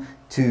come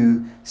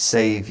to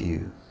save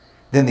you.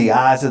 Then the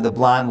eyes of the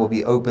blind will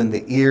be opened,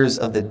 the ears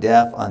of the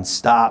deaf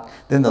unstopped.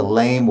 Then the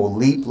lame will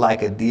leap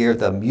like a deer,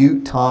 the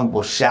mute tongue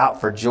will shout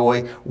for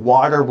joy.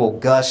 Water will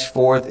gush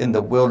forth in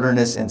the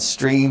wilderness and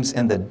streams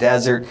in the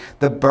desert.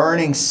 The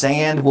burning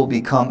sand will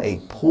become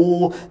a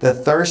pool, the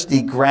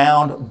thirsty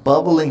ground,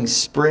 bubbling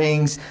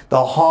springs.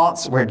 The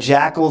haunts where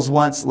jackals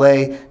once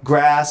lay,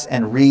 grass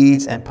and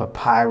reeds and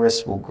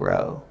papyrus will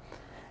grow.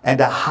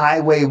 And a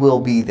highway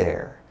will be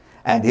there,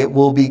 and it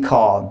will be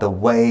called the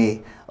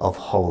way of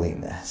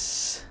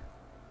holiness.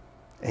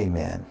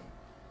 Amen.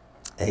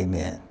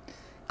 Amen.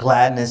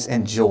 Gladness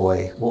and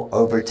joy will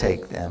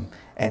overtake them,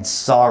 and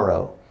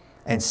sorrow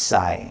and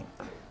sighing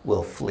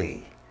will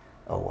flee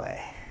away.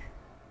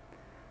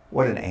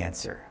 What an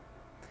answer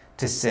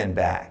to send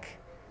back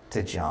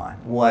to John.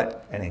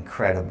 What an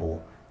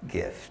incredible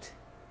gift.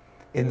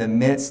 In the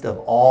midst of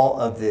all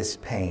of this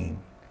pain,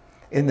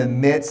 in the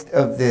midst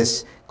of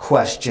this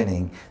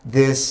questioning,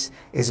 this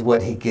is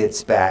what he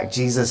gets back.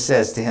 Jesus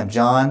says to him,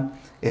 John,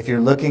 if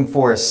you're looking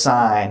for a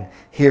sign,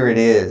 here it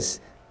is.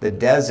 The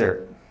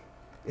desert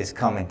is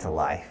coming to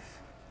life.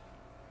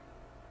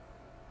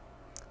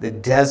 The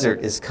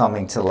desert is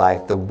coming to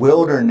life. The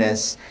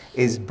wilderness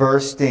is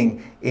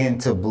bursting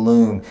into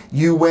bloom.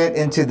 You went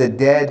into the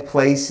dead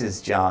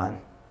places, John,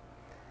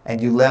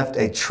 and you left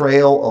a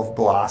trail of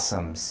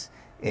blossoms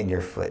in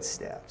your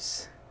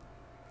footsteps.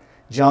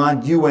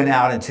 John, you went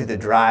out into the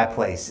dry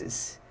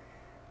places,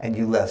 and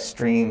you left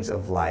streams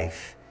of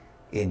life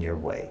in your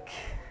wake.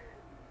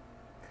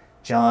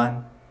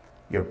 John,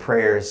 your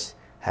prayers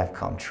have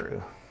come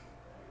true.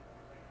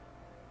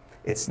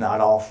 It's not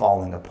all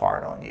falling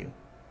apart on you.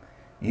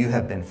 You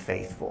have been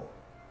faithful.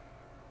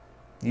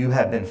 You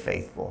have been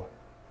faithful.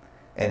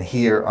 And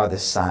here are the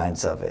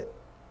signs of it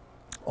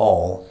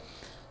all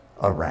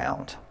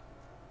around.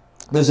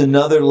 There's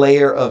another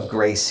layer of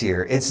grace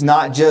here. It's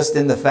not just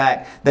in the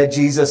fact that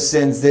Jesus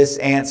sends this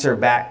answer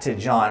back to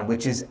John,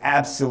 which is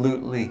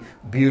absolutely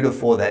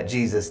beautiful that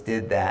Jesus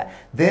did that.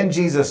 Then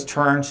Jesus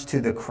turns to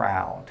the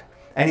crowd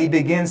and he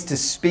begins to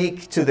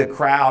speak to the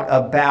crowd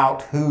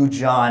about who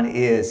John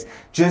is,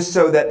 just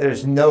so that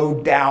there's no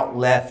doubt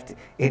left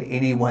in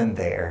anyone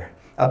there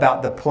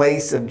about the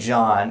place of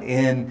John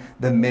in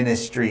the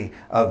ministry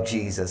of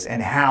Jesus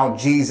and how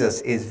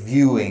Jesus is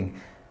viewing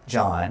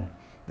John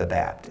the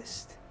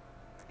Baptist.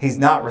 He's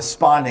not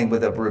responding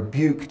with a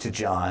rebuke to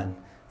John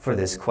for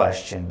this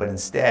question, but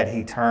instead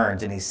he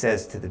turns and he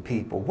says to the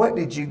people, "What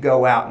did you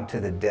go out into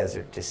the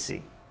desert to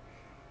see?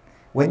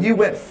 When you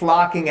went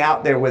flocking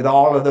out there with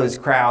all of those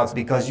crowds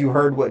because you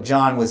heard what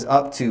John was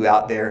up to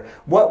out there,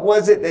 what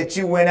was it that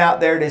you went out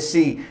there to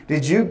see?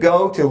 Did you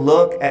go to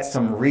look at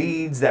some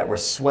reeds that were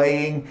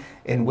swaying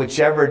in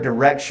whichever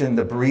direction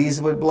the breeze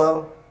would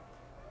blow?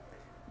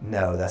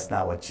 No, that's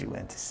not what you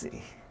went to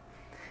see.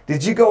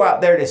 Did you go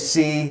out there to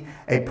see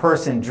a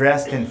person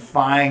dressed in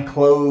fine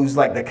clothes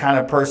like the kind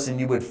of person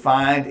you would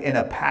find in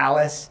a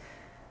palace?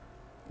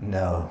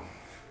 No,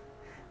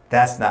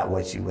 that's not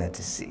what you went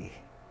to see.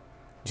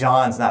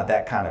 John's not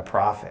that kind of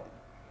prophet.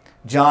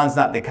 John's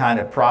not the kind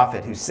of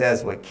prophet who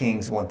says what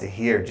kings want to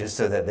hear just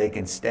so that they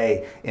can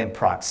stay in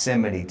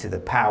proximity to the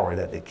power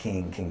that the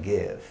king can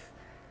give.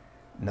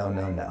 No,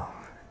 no, no.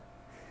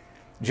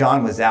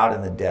 John was out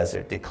in the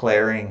desert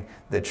declaring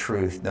the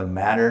truth no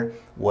matter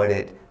what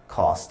it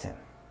cost him.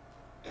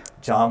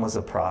 John was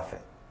a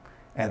prophet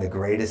and the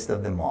greatest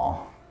of them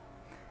all.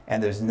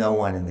 And there's no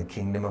one in the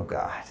kingdom of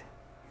God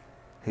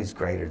who's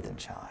greater than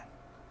John.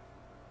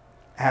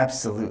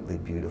 Absolutely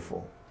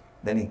beautiful.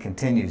 Then he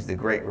continues the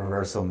great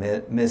reversal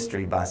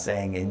mystery by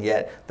saying, and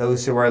yet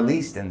those who are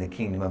least in the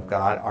kingdom of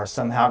God are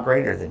somehow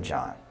greater than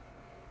John.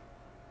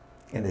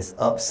 In this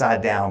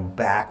upside down,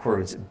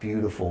 backwards,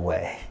 beautiful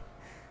way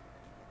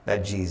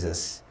that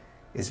Jesus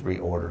is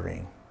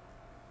reordering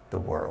the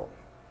world.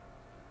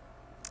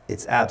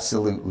 It's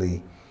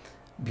absolutely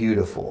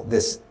beautiful.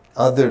 This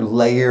other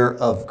layer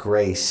of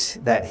grace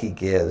that he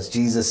gives.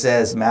 Jesus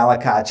says,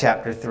 Malachi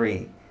chapter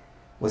 3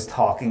 was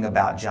talking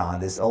about John,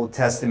 this Old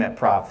Testament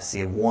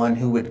prophecy of one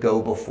who would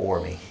go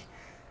before me.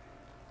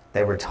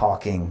 They were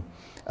talking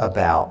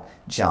about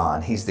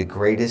John. He's the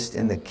greatest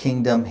in the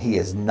kingdom. He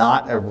is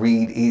not a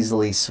reed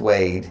easily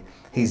swayed.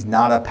 He's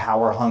not a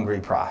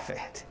power-hungry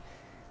prophet.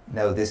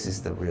 No, this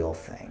is the real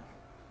thing.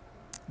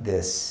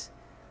 This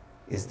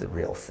is the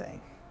real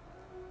thing.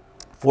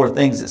 4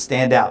 things that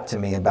stand out to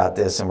me about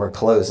this, and we're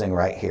closing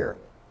right here.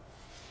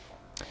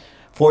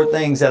 4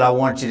 things that I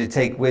want you to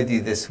take with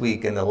you this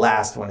week, and the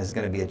last one is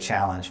going to be a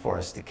challenge for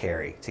us to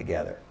carry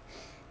together.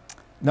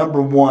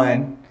 Number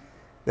 1,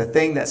 the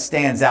thing that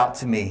stands out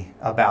to me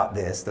about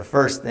this, the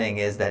first thing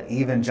is that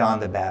even John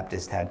the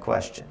Baptist had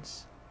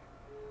questions.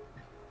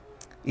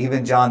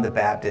 Even John the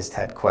Baptist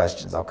had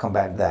questions. I'll come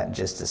back to that in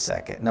just a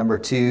second. Number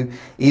 2,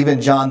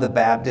 even John the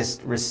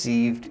Baptist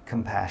received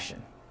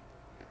compassion.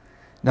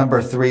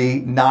 Number 3,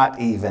 not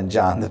even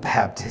John the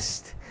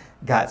Baptist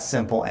got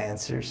simple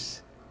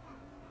answers.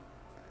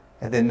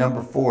 And then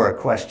number 4, a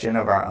question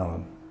of our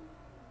own.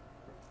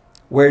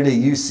 Where do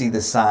you see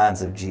the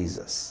signs of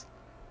Jesus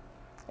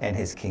and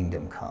his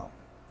kingdom come?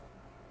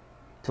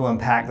 To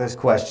unpack those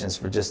questions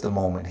for just a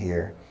moment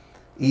here,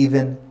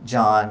 even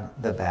John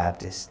the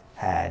Baptist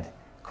had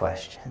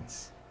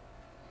questions.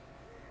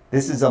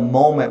 This is a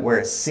moment where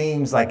it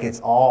seems like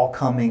it's all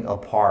coming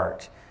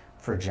apart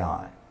for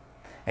John.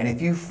 And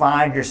if you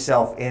find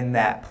yourself in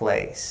that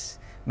place,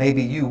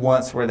 maybe you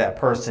once were that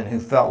person who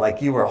felt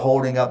like you were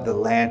holding up the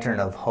lantern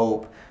of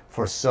hope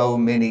for so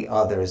many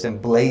others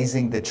and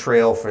blazing the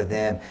trail for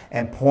them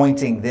and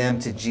pointing them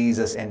to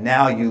Jesus. And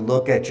now you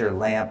look at your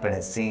lamp and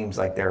it seems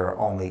like there are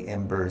only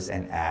embers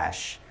and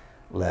ash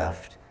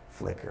left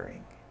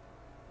flickering.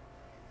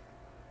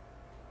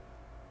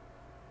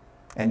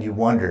 And you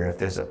wonder if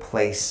there's a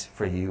place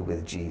for you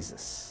with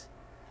Jesus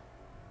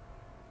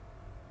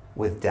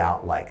with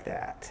doubt like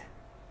that.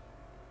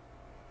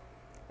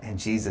 And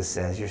Jesus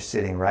says, you're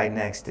sitting right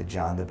next to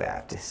John the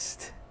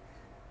Baptist,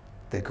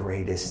 the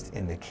greatest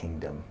in the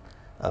kingdom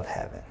of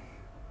heaven.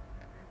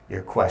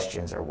 Your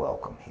questions are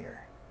welcome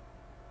here.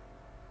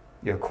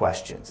 Your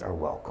questions are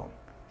welcome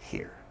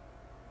here.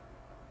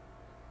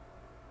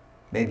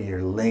 Maybe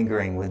you're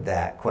lingering with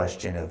that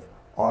question of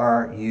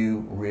Are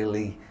you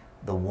really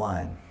the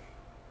one?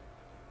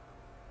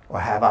 Or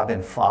have I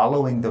been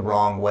following the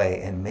wrong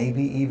way? And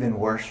maybe even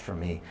worse for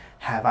me,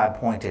 have I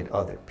pointed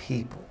other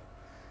people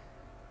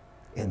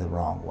in the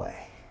wrong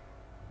way?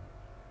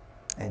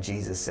 And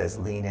Jesus says,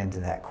 lean into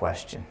that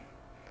question.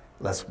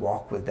 Let's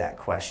walk with that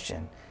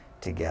question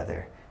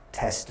together.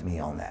 Test me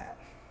on that.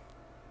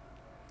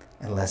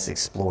 And let's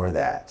explore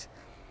that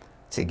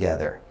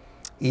together.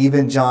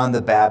 Even John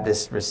the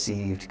Baptist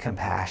received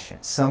compassion.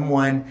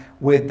 Someone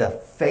with the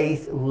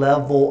faith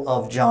level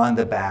of John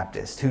the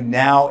Baptist, who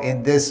now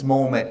in this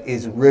moment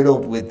is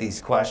riddled with these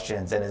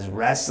questions and is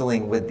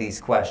wrestling with these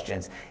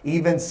questions.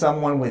 Even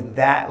someone with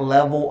that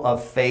level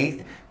of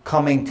faith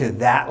coming to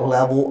that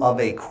level of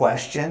a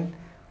question,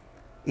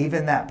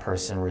 even that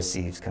person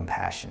receives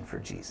compassion for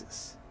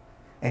Jesus.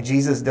 And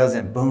Jesus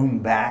doesn't boom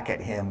back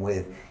at him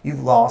with,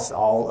 you've lost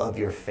all of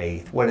your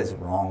faith. What is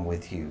wrong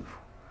with you?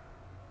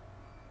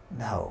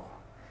 No,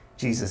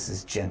 Jesus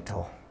is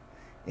gentle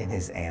in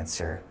his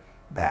answer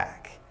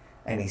back.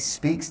 And he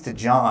speaks to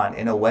John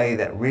in a way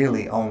that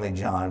really only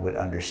John would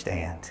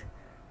understand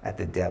at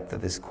the depth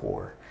of his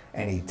core.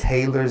 And he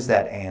tailors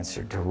that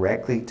answer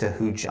directly to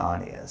who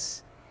John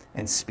is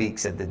and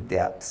speaks at the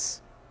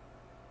depths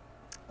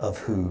of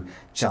who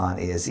John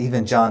is.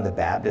 Even John the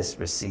Baptist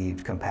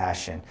received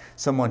compassion.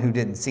 Someone who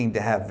didn't seem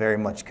to have very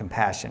much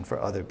compassion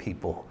for other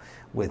people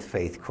with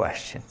faith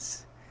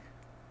questions.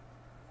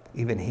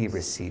 Even he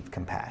received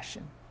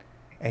compassion.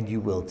 And you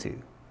will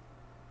too.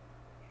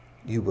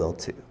 You will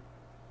too.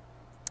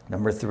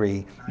 Number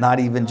 3, not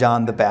even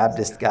John the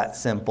Baptist got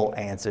simple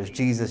answers.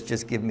 Jesus,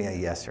 just give me a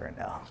yes or a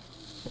no.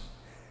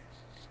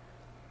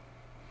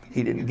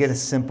 He didn't get a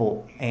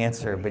simple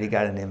answer, but he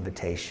got an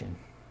invitation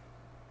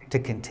to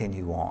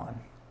continue on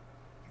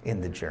in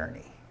the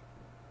journey.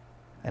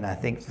 And I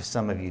think for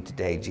some of you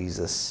today,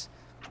 Jesus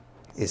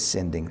is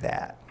sending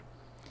that.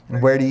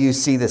 And where do you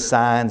see the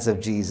signs of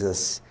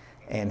Jesus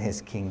and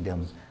his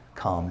kingdom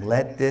come?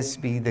 Let this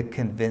be the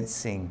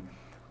convincing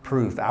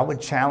proof. I would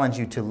challenge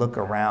you to look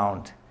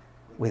around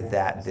with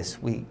that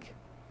this week.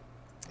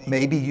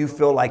 Maybe you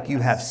feel like you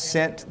have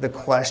sent the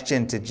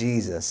question to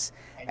Jesus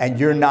and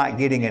you're not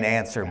getting an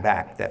answer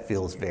back that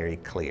feels very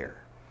clear.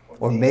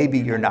 Or maybe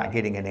you're not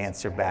getting an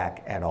answer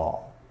back at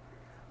all.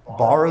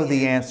 Borrow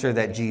the answer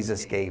that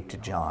Jesus gave to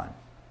John.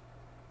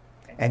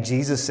 And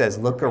Jesus says,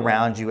 look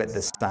around you at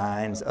the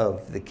signs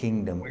of the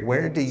kingdom.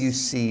 Where do you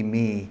see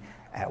me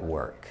at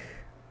work?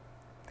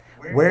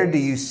 Where do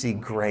you see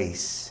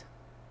grace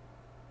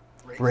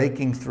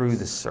breaking through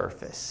the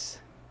surface?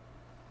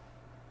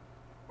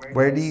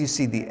 Where do you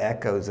see the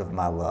echoes of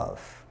my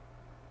love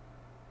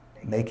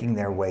making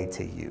their way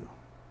to you?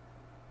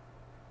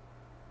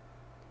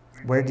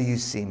 Where do you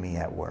see me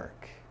at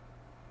work?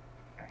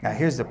 Now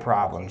here's the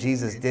problem.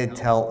 Jesus did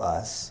tell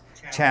us,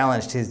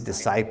 challenged his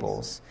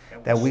disciples,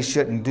 that we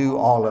shouldn't do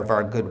all of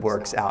our good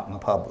works out in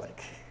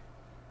public.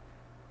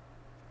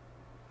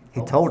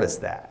 He told us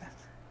that.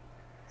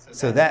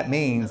 So that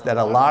means that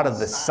a lot of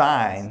the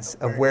signs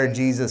of where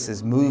Jesus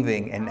is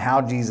moving and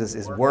how Jesus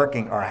is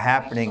working are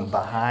happening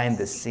behind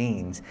the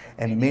scenes.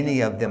 And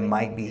many of them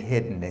might be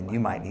hidden, and you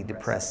might need to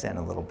press in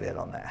a little bit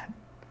on that.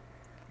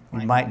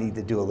 You might need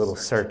to do a little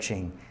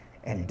searching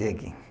and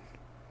digging.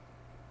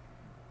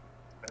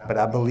 But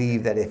I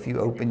believe that if you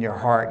open your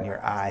heart and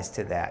your eyes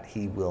to that,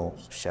 he will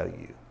show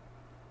you.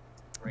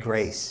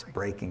 Grace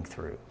breaking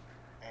through,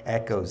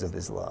 echoes of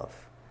his love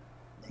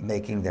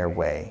making their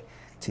way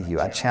to you.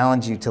 I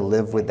challenge you to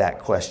live with that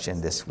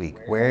question this week.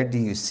 Where do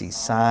you see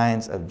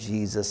signs of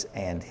Jesus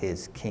and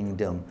his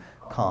kingdom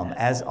come?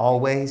 As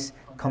always,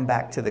 come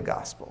back to the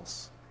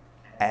Gospels.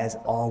 As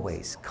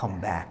always, come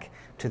back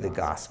to the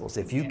Gospels.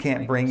 If you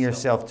can't bring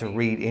yourself to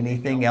read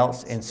anything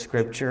else in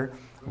Scripture,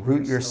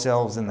 root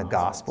yourselves in the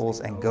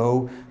Gospels and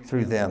go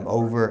through them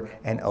over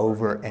and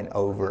over and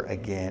over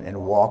again and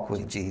walk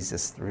with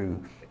Jesus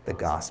through the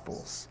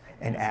Gospels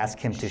and ask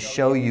him to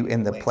show you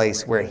in the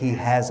place where he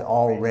has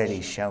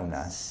already shown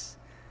us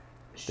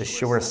the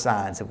sure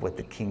signs of what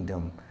the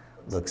kingdom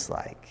looks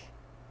like.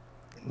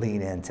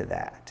 Lean into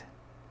that.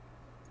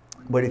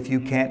 But if you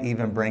can't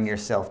even bring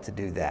yourself to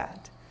do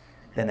that,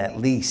 then at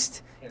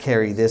least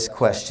carry this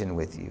question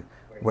with you.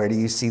 Where do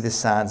you see the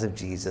signs of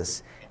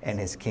Jesus and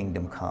his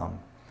kingdom come?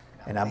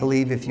 And I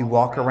believe if you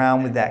walk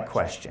around with that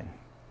question,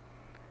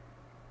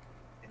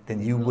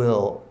 then you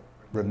will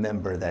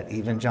remember that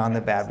even John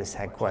the Baptist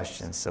had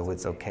questions, so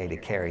it's okay to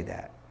carry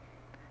that.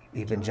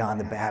 Even John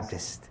the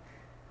Baptist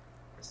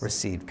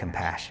received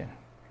compassion,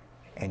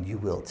 and you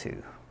will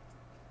too.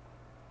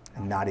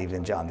 And not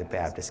even John the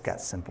Baptist got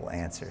simple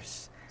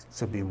answers.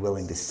 So be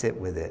willing to sit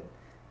with it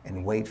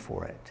and wait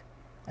for it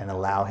and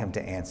allow him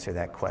to answer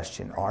that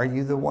question. Are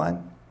you the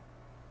one?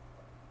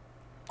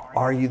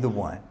 Are you the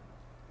one?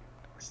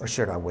 Or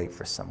should I wait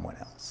for someone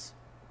else?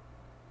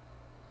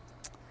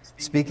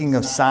 Speaking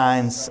of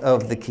signs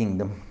of the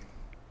kingdom,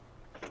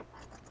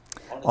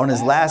 on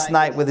his last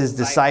night with his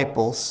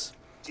disciples,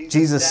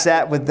 Jesus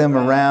sat with them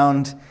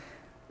around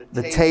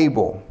the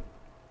table,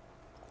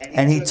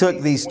 and he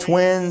took these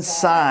twin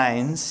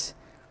signs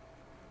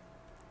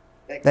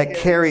that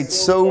carried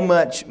so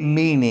much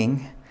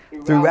meaning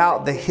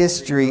throughout the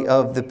history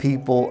of the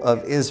people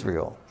of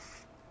Israel.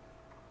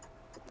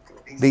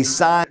 These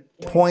signs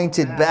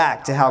pointed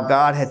back to how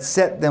God had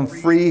set them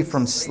free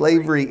from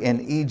slavery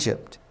in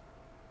Egypt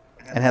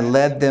and had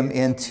led them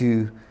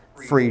into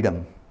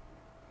freedom.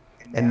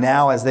 And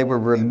now, as they were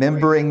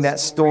remembering that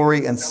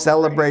story and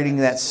celebrating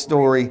that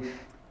story,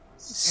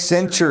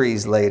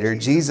 centuries later,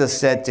 Jesus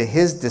said to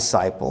his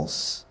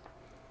disciples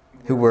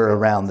who were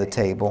around the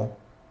table,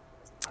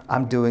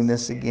 I'm doing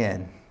this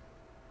again,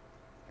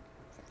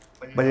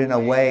 but in a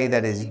way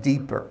that is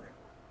deeper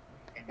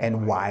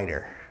and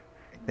wider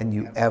than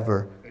you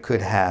ever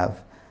could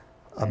have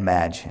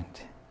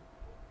imagined.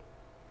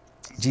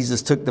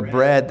 Jesus took the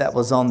bread that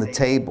was on the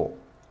table,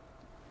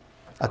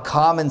 a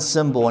common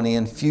symbol, and he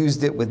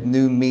infused it with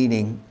new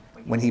meaning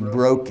when he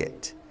broke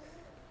it.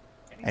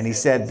 And he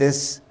said,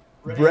 this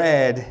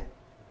bread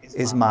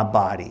is my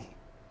body,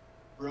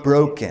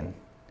 broken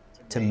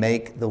to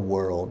make the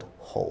world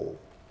whole.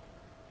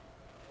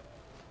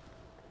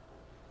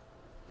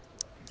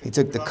 He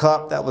took the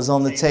cup that was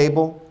on the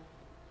table,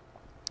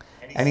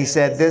 and he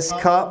said, this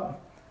cup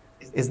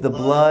is the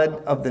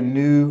blood of the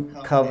new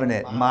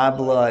covenant, my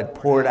blood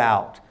poured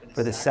out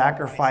for the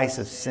sacrifice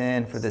of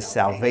sin, for the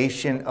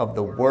salvation of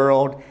the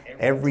world.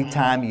 Every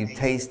time you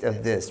taste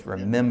of this,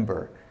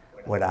 remember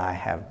what I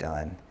have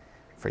done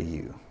for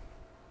you.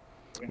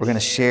 We're going to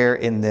share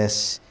in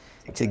this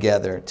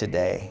together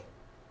today.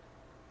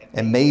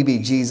 And maybe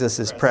Jesus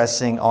is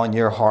pressing on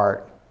your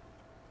heart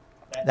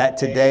that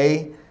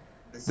today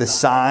the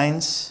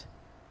signs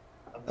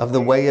of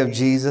the way of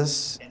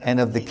Jesus and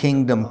of the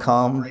kingdom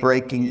come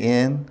breaking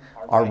in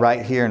are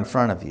right here in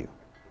front of you.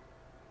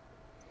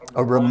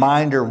 A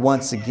reminder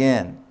once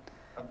again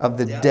of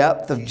the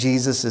depth of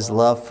Jesus'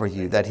 love for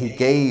you, that he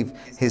gave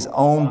his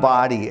own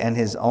body and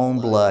his own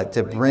blood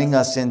to bring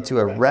us into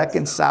a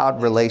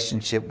reconciled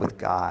relationship with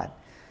God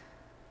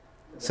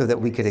so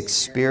that we could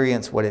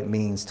experience what it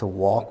means to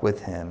walk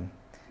with him,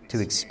 to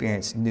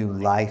experience new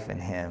life in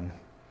him,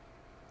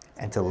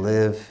 and to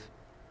live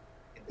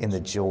in the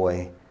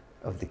joy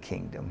of the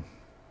kingdom.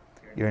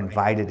 You're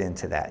invited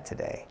into that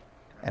today.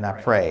 And I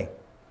pray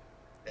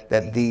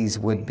that these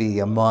would be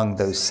among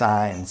those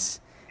signs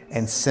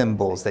and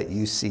symbols that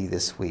you see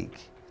this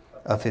week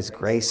of his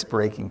grace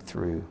breaking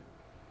through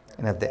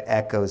and of the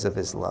echoes of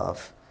his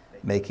love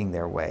making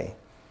their way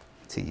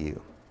to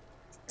you.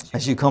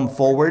 As you come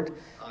forward,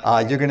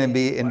 you're going to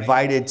be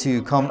invited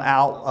to come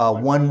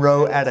out one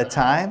row at a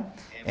time.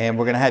 And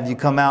we're going to have you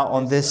come out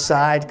on this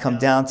side, come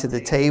down to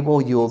the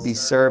table. You will be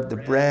served the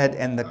bread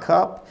and the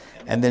cup,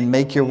 and then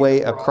make your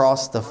way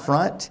across the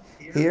front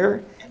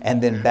here,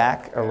 and then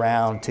back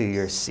around to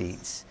your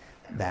seats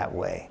that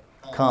way.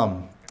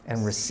 Come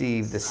and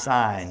receive the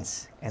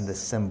signs and the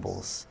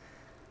symbols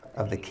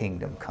of the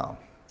kingdom come.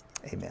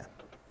 Amen.